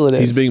manipulative.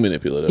 He's being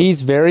manipulative.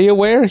 He's very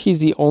aware. He's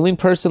the only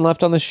person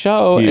left on the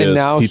show. He and is.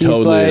 now He he's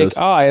totally like, is.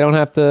 oh, I don't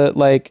have to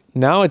like,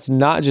 now it's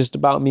not just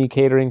about me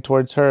catering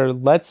towards her.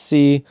 Let's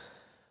see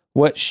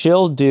what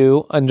she'll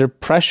do under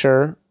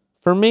pressure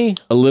for me.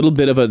 A little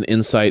bit of an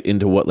insight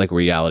into what like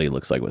reality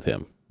looks like with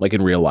him, like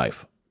in real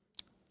life.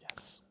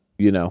 Yes.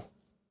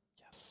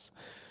 Yes.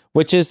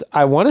 Which is,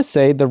 I want to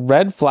say, the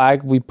red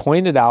flag we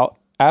pointed out,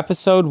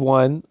 episode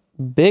 1,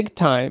 big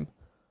time.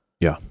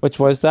 Yeah. Which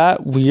was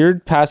that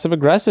weird passive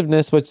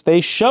aggressiveness, which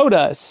they showed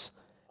us.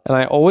 And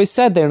I always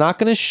said they're not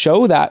going to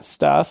show that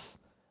stuff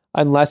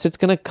unless it's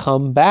going to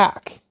come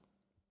back.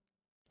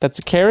 That's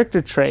a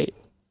character trait.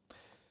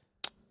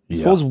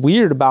 This fool's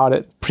weird about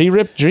it.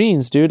 Pre-ripped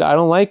jeans, dude. I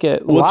don't like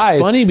it. Well, Lies.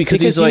 it's funny because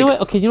he's you like, know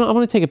what? Okay, I'm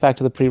going to take it back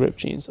to the pre-ripped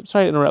jeans. I'm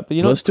sorry to interrupt, but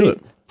Let's do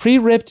it.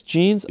 Pre-ripped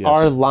jeans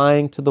are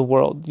lying to the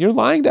world. You're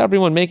lying to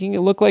everyone, making it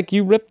look like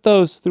you ripped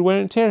those through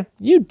wear and tear.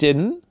 You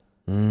didn't.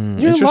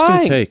 You're interesting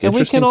lying. take. And we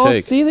Interesting can all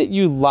take. see that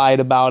you lied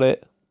about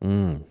it.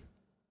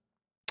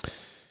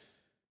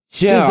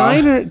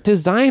 Yeah.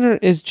 Designer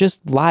is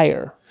just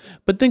liar.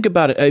 But think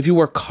about it. If you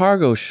wear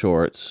cargo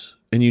shorts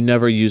and you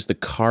never use the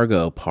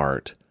cargo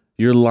part,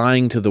 you're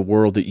lying to the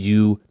world that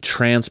you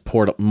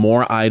transport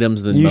more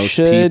items than most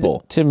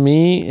people. To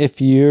me,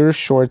 if your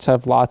shorts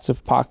have lots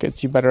of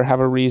pockets, you better have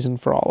a reason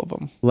for all of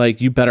them.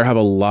 Like, you better have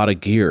a lot of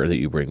gear that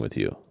you bring with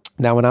you.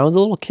 Now, when I was a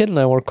little kid and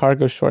I wore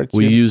cargo shorts,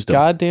 We you're used them.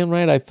 goddamn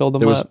right, I filled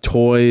them There was up.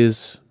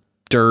 toys,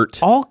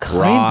 dirt, All kinds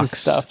rocks. of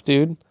stuff,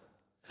 dude.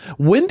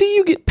 When do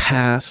you get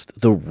past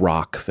the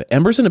rock phase?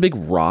 Ember's in a big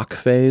rock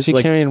phase. She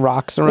carrying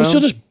rocks around. Well, she'll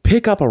just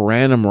pick up a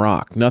random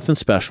rock. Nothing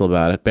special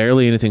about it.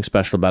 Barely anything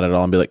special about it at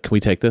all. And be like, can we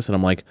take this? And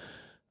I'm like,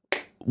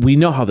 we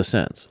know how this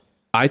ends.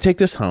 I take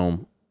this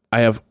home.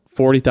 I have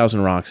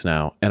 40,000 rocks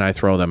now, and I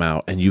throw them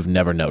out, and you've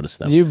never noticed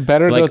them. You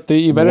better go through.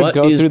 You better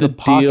go through the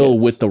pockets. What is the deal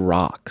with the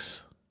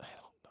rocks? I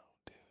don't know,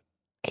 dude.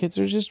 Kids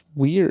are just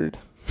weird.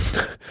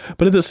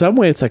 But in some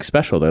way, it's like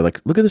special. They're like,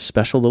 look at this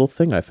special little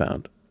thing I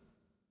found.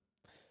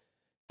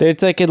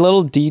 It's like a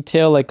little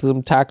detail, like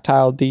some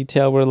tactile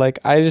detail where like,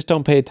 I just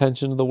don't pay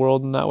attention to the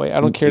world in that way.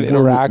 I don't care to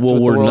interact with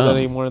the world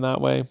anymore in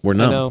that way. We're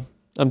numb. I know.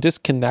 I'm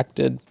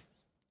disconnected.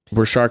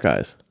 We're shark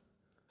eyes.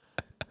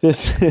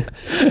 Just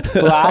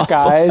black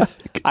eyes.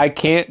 I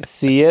can't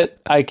see it.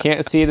 I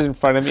can't see it in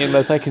front of me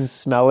unless I can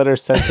smell it or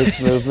sense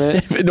its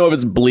movement. Know if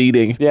it's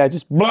bleeding. Yeah,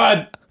 just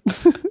blood.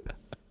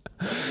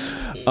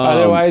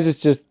 Otherwise, it's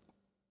just...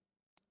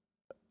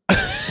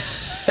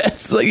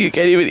 It's like you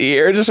can't even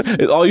hear. Just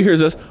all you hear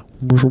is this.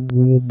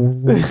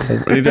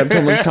 Anytime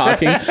someone's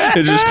talking,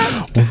 it's just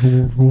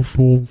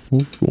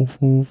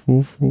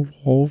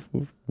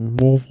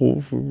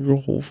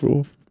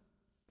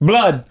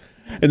blood.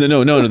 And then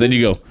no. Then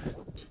you go,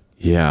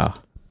 yeah.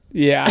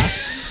 Yeah.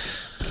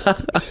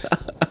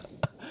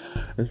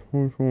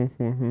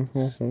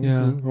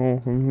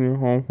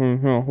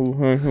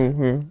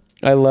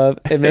 I love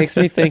it. Makes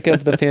me think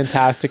of the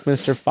Fantastic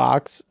Mr.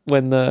 Fox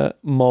when the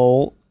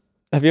mole.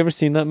 Have you ever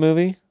seen that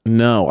movie?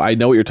 No, I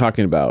know what you're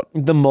talking about.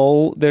 The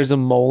mole, there's a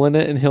mole in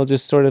it, and he'll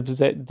just sort of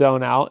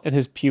zone out, and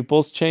his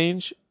pupils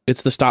change.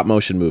 It's the stop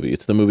motion movie.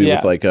 It's the movie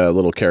with like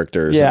little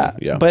characters. Yeah,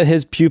 and, but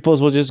his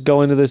pupils will just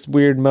go into this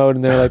weird mode,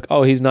 and they're like,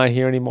 "Oh, he's not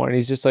here anymore," and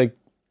he's just like,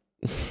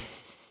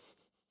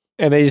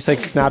 and they just like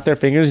snap their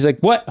fingers. He's like,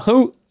 "What?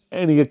 Who?"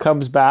 And he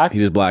comes back. He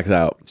just blacks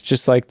out. It's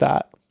just like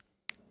that.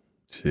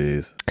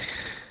 Jeez.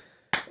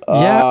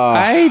 Yeah,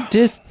 I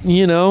just,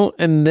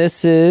 and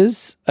this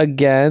is,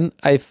 again,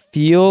 I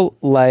feel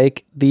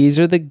like these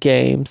are the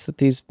games that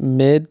these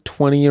mid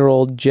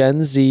 20-year-old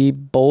Gen Z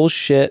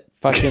bullshit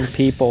fucking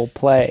people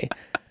play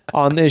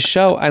on this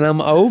show, and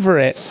I'm over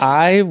it.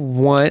 I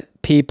want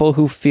people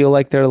who feel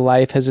like their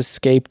life has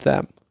escaped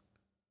them.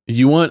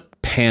 You want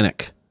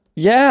panic.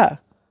 Yeah.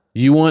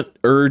 You want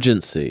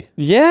urgency.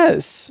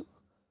 Yes.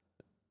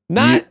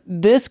 Not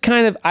this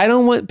kind of, I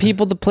don't want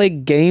people to play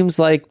games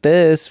like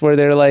this where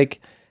they're like,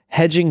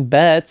 hedging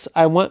bets.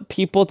 I want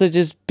people to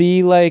just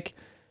be like,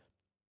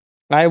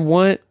 you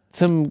want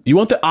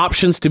the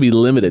options to be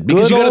limited,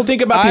 because you got to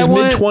think about these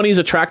mid-20s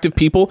attractive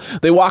people.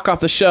 They walk off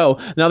the show,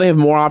 now they have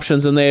more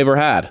options than they ever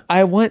had.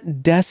 I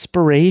want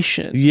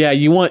desperation. Yeah,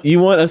 you want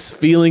a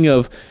feeling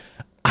of,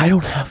 I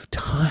don't have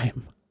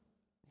time.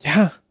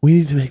 Yeah, we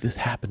need to make this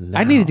happen now.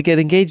 I needed to get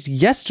engaged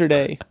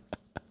yesterday.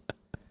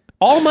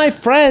 All my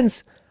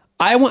friends,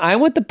 I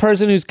want the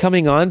person who's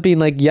coming on being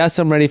like, yes,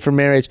 I'm ready for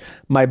marriage.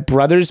 My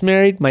brother's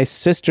married. My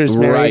sister's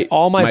married. Right.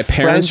 All my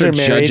parents are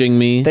married. judging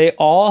me. They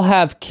all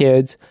have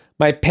kids.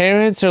 My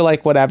parents are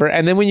like, whatever.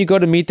 And then when you go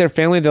to meet their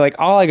family, they're like,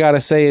 all I got to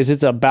say is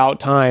it's about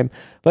time.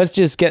 Let's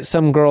just get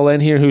some girl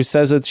in here who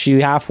says that she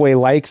halfway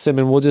likes him,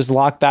 and we'll just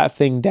lock that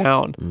thing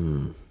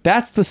down.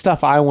 That's the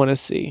stuff I want to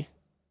see.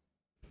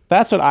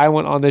 That's what I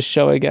want on this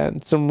show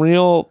again. Some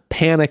real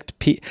panicked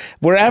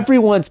where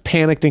everyone's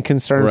panicked and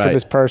concerned for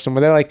this person. Where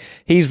they're like,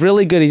 he's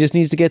really good. He just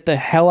needs to get the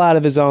hell out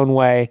of his own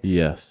way.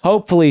 Yes.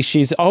 Hopefully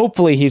he's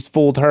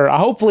fooled her.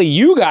 Hopefully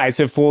you guys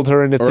have fooled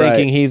her into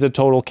thinking he's a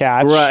total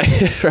catch.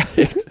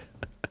 Right.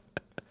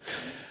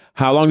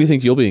 How long do you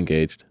think you'll be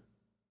engaged?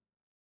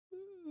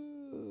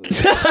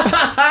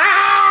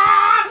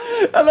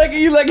 I like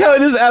how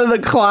it just out of the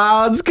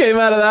clouds came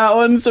out of that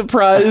one,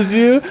 surprised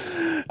you.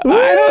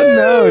 I don't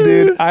know,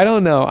 dude. I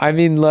don't know. I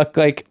mean, look,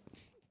 like,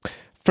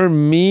 for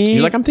me...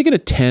 You're like, I'm thinking a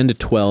 10 to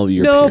 12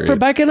 year period. No, for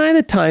Becca and I,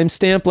 the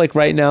timestamp, like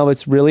right now,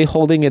 it's really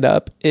holding it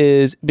up,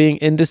 is being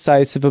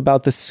indecisive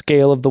about the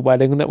scale of the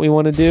wedding that we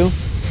want to do.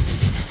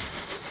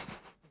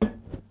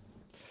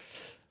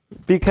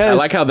 Because... I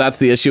like how that's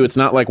the issue. It's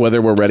not like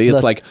whether we're ready.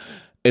 It's like...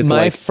 It's my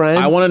like, friends,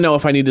 I want to know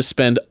if I need to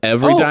spend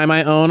every dime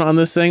I own on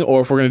this thing,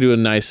 or if we're going to do a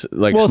nice,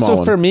 like, small one.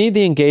 So for me,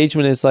 the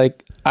engagement is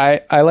like, I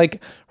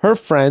like, her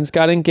friends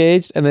got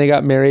engaged and they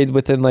got married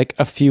within like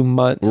a few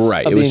months of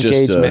the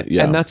engagement.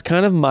 And that's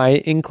kind of my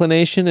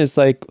inclination, is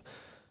like,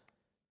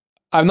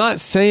 I'm not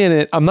saying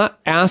it, I'm not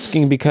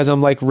asking because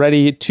I'm like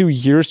ready 2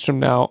 years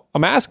from now.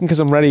 I'm asking because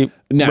I'm ready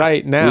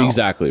right now.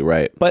 Exactly,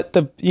 right. But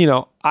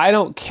I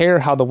don't care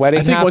how the wedding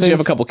happens. I think once you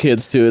have a couple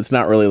kids too, it's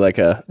not really like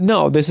a...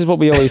 No, this is what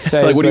we always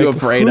say. Like, what are you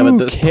afraid of at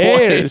this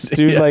point?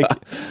 Dude? Yeah. Like,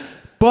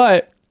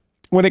 but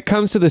when it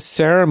comes to the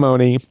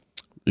ceremony...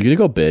 You're going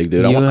to go big,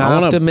 dude. I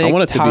want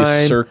it to be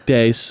a Cirque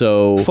Day,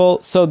 so...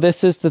 So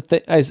this is the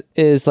thing,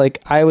 is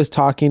like, I was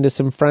talking to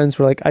some friends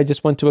who were like, I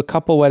just went to a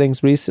couple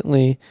weddings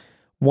recently.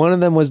 One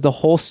of them was the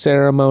whole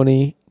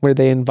ceremony where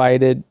they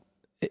invited,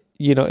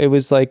 it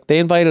was like, they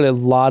invited a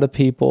lot of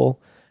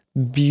people,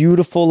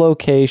 beautiful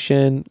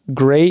location,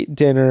 great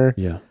dinner.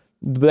 Yeah.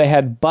 They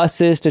had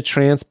buses to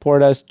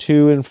transport us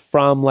to and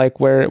from like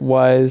where it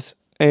was.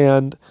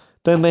 And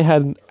Then they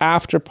had an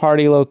after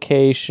party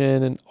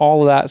location and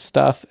all of that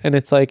stuff. And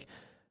it's like,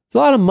 it's a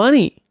lot of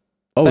money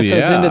that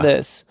goes into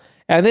this.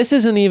 And this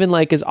isn't even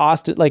like as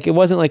like it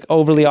wasn't like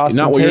overly ostentatious.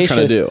 Not what you're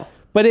trying to do.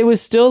 But it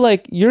was still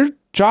like, you're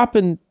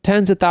dropping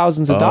tens of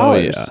thousands of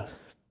dollars. Yeah.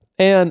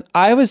 And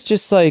I was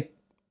just like,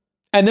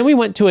 and then we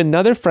went to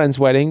another friend's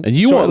wedding. And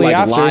you want shortly like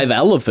after. live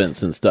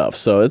elephants and stuff.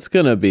 So it's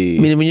going to be.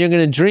 I mean, when you're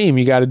going to dream,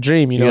 you got to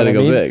dream. You know got what to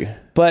I go mean? big.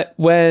 But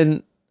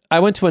when I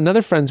went to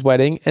another friend's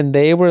wedding and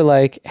they were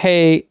like,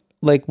 hey,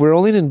 like we're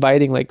only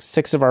inviting like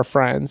 6 of our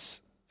friends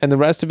and the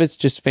rest of it's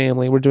just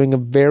family. We're doing a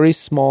very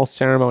small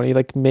ceremony,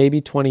 like maybe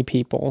 20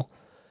 people.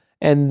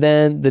 And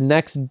then the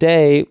next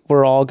day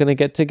we're all going to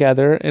get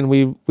together and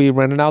we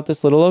rented out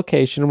this little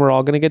location and we're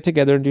all going to get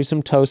together and do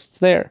some toasts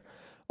there.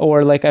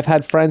 Or like I've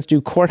had friends do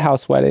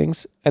courthouse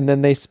weddings and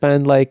then they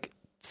spend like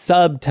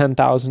sub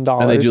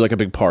 $10,000. And they do like a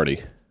big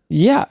party.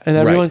 Yeah. And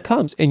everyone Right.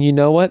 comes. And you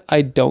know what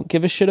I don't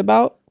give a shit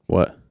about?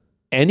 What?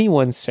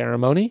 Anyone's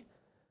ceremony.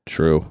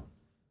 True.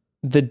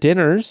 The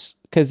dinners,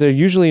 because they're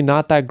usually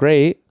not that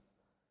great.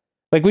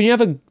 Like when you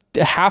have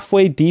a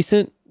halfway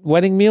decent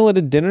wedding meal at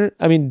a dinner,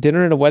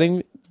 dinner at a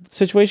wedding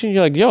situation,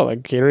 you're like, yo,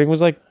 like catering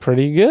was like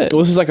pretty good.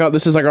 Well, this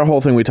is like our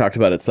whole thing we talked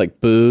about. It's like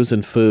booze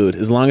and food.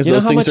 As long as You know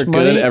those how things much are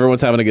money- good,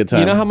 everyone's having a good time.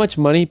 You know how much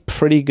money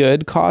pretty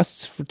good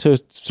costs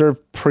to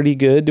serve pretty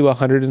good to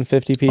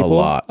 150 people? A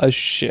lot. A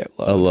shitload.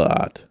 A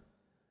lot.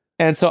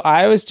 And so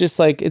I was just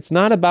like, it's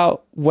not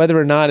about whether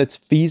or not it's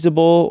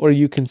feasible or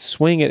you can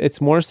swing it. It's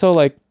more so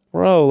like,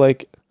 bro,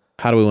 like,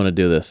 How do we want to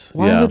do this?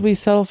 why would we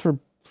settle for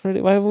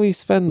pretty? Why would we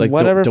spend Like,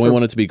 whatever? don't we for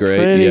want it to be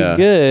great? Pretty Yeah.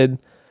 good.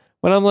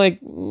 When I'm like,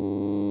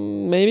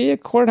 maybe a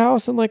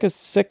courthouse and like a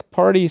sick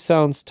party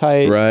sounds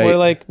tight. Right. Or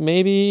like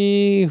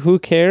maybe who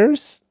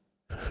cares?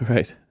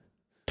 Right.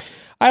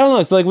 I don't know.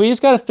 It's like we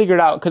just got to figure it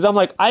out because I'm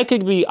like I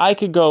could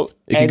go.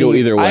 It could go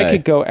either way. I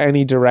could go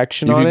any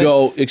direction You on could it.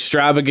 go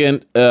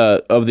extravagant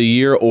of the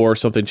year or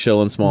something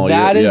chill and small.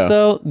 That is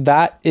yeah.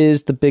 that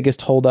is the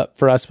biggest holdup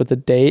for us with the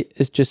date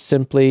is just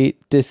simply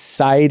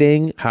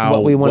deciding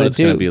what we what want it's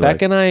to gonna do. be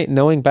Beck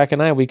like.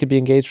 and I, we could be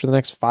engaged for the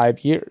next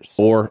 5 years.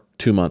 Or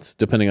 2 months,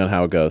 depending on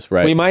how it goes.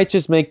 Right. We might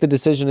just make the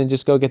decision and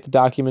just go get the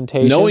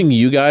documentation. Knowing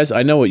you guys,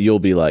 I know what you'll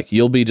be like.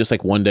 You'll be just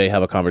like one day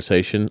have a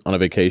conversation on a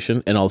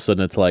vacation, and all of a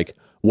sudden it's like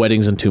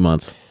weddings in 2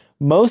 months.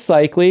 Most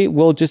likely,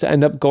 we'll just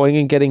end up going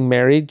and getting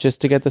married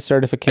just to get the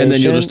certification. And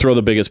then you'll just throw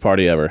the biggest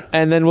party ever.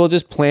 And then we'll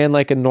just plan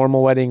like a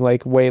normal wedding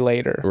like way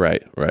later.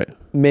 Right, right,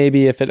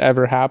 Maybe if it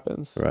ever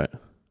happens. right.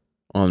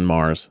 On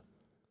Mars.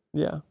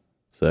 Yeah.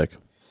 Sick.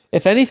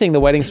 If anything, the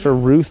wedding's for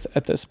Ruth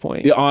at this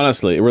point. Yeah,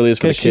 honestly, it really is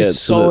for the Because she's kids.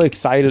 so that-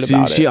 excited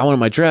about it. I want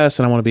my dress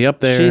and I want to be up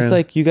there. She's and-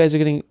 like, you guys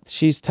are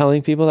she's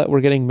telling people that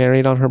we're getting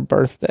married on her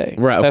birthday.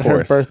 Right, of that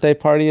course. her birthday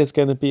party is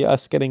going to be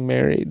us getting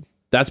married.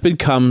 that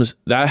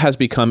has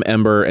become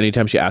Ember.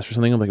 Anytime she asks for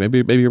something, I'm like, maybe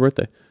your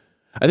birthday.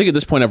 I think at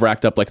this point I've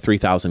racked up like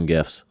 3,000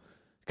 gifts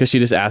because she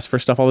just asks for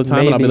stuff all the time,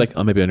 and I'll be Maybe. like,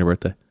 oh, maybe on your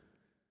birthday.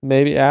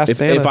 Maybe ask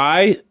Santa. If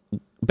I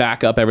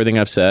back up everything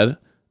I've said,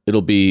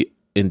 it'll be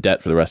in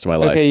debt for the rest of my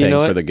life, Okay, you paying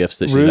know for what? the gifts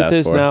that she's Ruth asked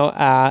is for. now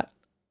at,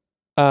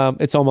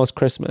 it's almost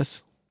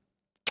Christmas.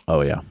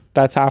 Oh yeah,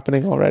 That's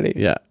happening already.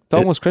 yeah. It's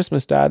almost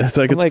Christmas, Dad. It's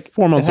like I'm it's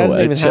 4 months it hasn't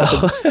away. even Chill.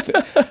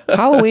 happened.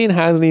 Halloween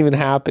hasn't even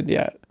happened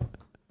yet.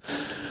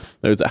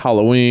 There's a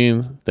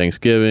Halloween,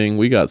 Thanksgiving.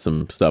 We got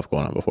some stuff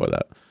going on before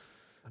that.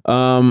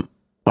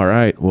 All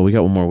right. Well, we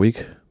got one more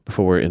week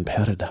before we're in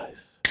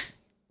paradise.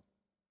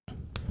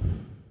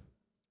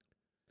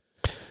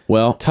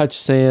 Well, Touch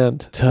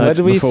sand. Touch- What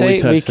did we before say? we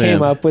touch We came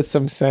sand. up with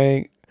some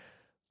saying.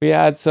 We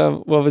had some.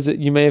 What was it?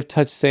 You may have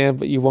touched sand,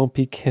 but you won't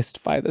be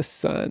kissed by the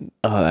sun.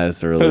 oh,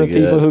 that's For really the good.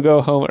 people who go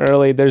home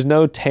early, there's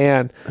no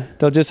tan.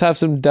 They'll just have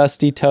some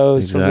dusty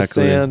toes from the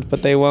Exactly. sand,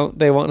 but they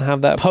won't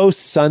have that post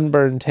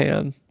sunburn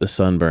tan. The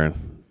sunburn.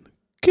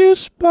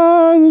 Kissed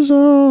by the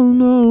sun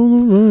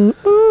on the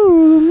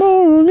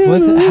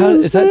morning. How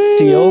is that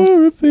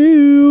Seal? It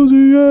feels,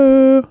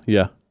 yeah.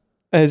 Yeah.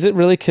 Is it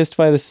really kissed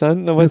by the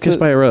sun? No, what's Kissed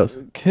by a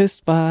rose.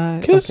 kissed by?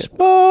 Kissed okay.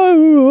 by a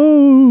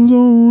rose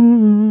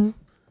on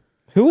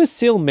Who is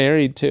Seal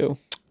married to?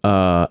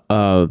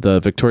 the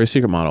Victoria's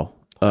Secret model.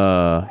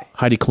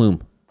 Heidi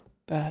Klum.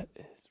 That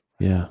is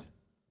Yeah.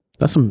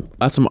 That's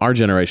some our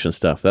generation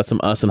stuff. That's some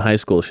us in high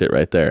school shit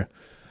right there.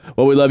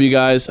 Well, we love you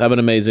guys. Have an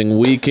amazing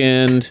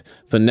weekend.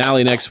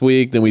 Finale next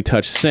week. Then we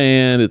touch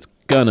sand. It's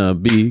gonna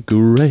be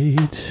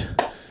great.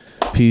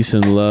 Peace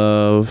and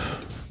love.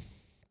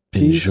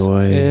 peace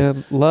Enjoy.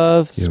 and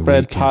love. your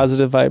Spread weekend.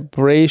 positive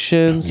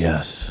vibrations.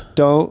 Yes.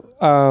 Don't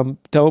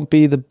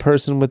be the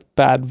person with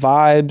bad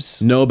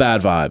vibes. No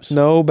bad vibes.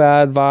 No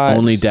bad vibes.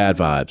 Only dad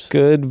vibes.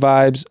 Good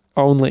vibes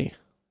only.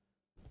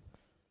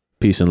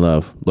 Peace and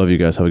love. Love you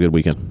guys. Have a good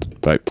weekend.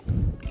 Bye.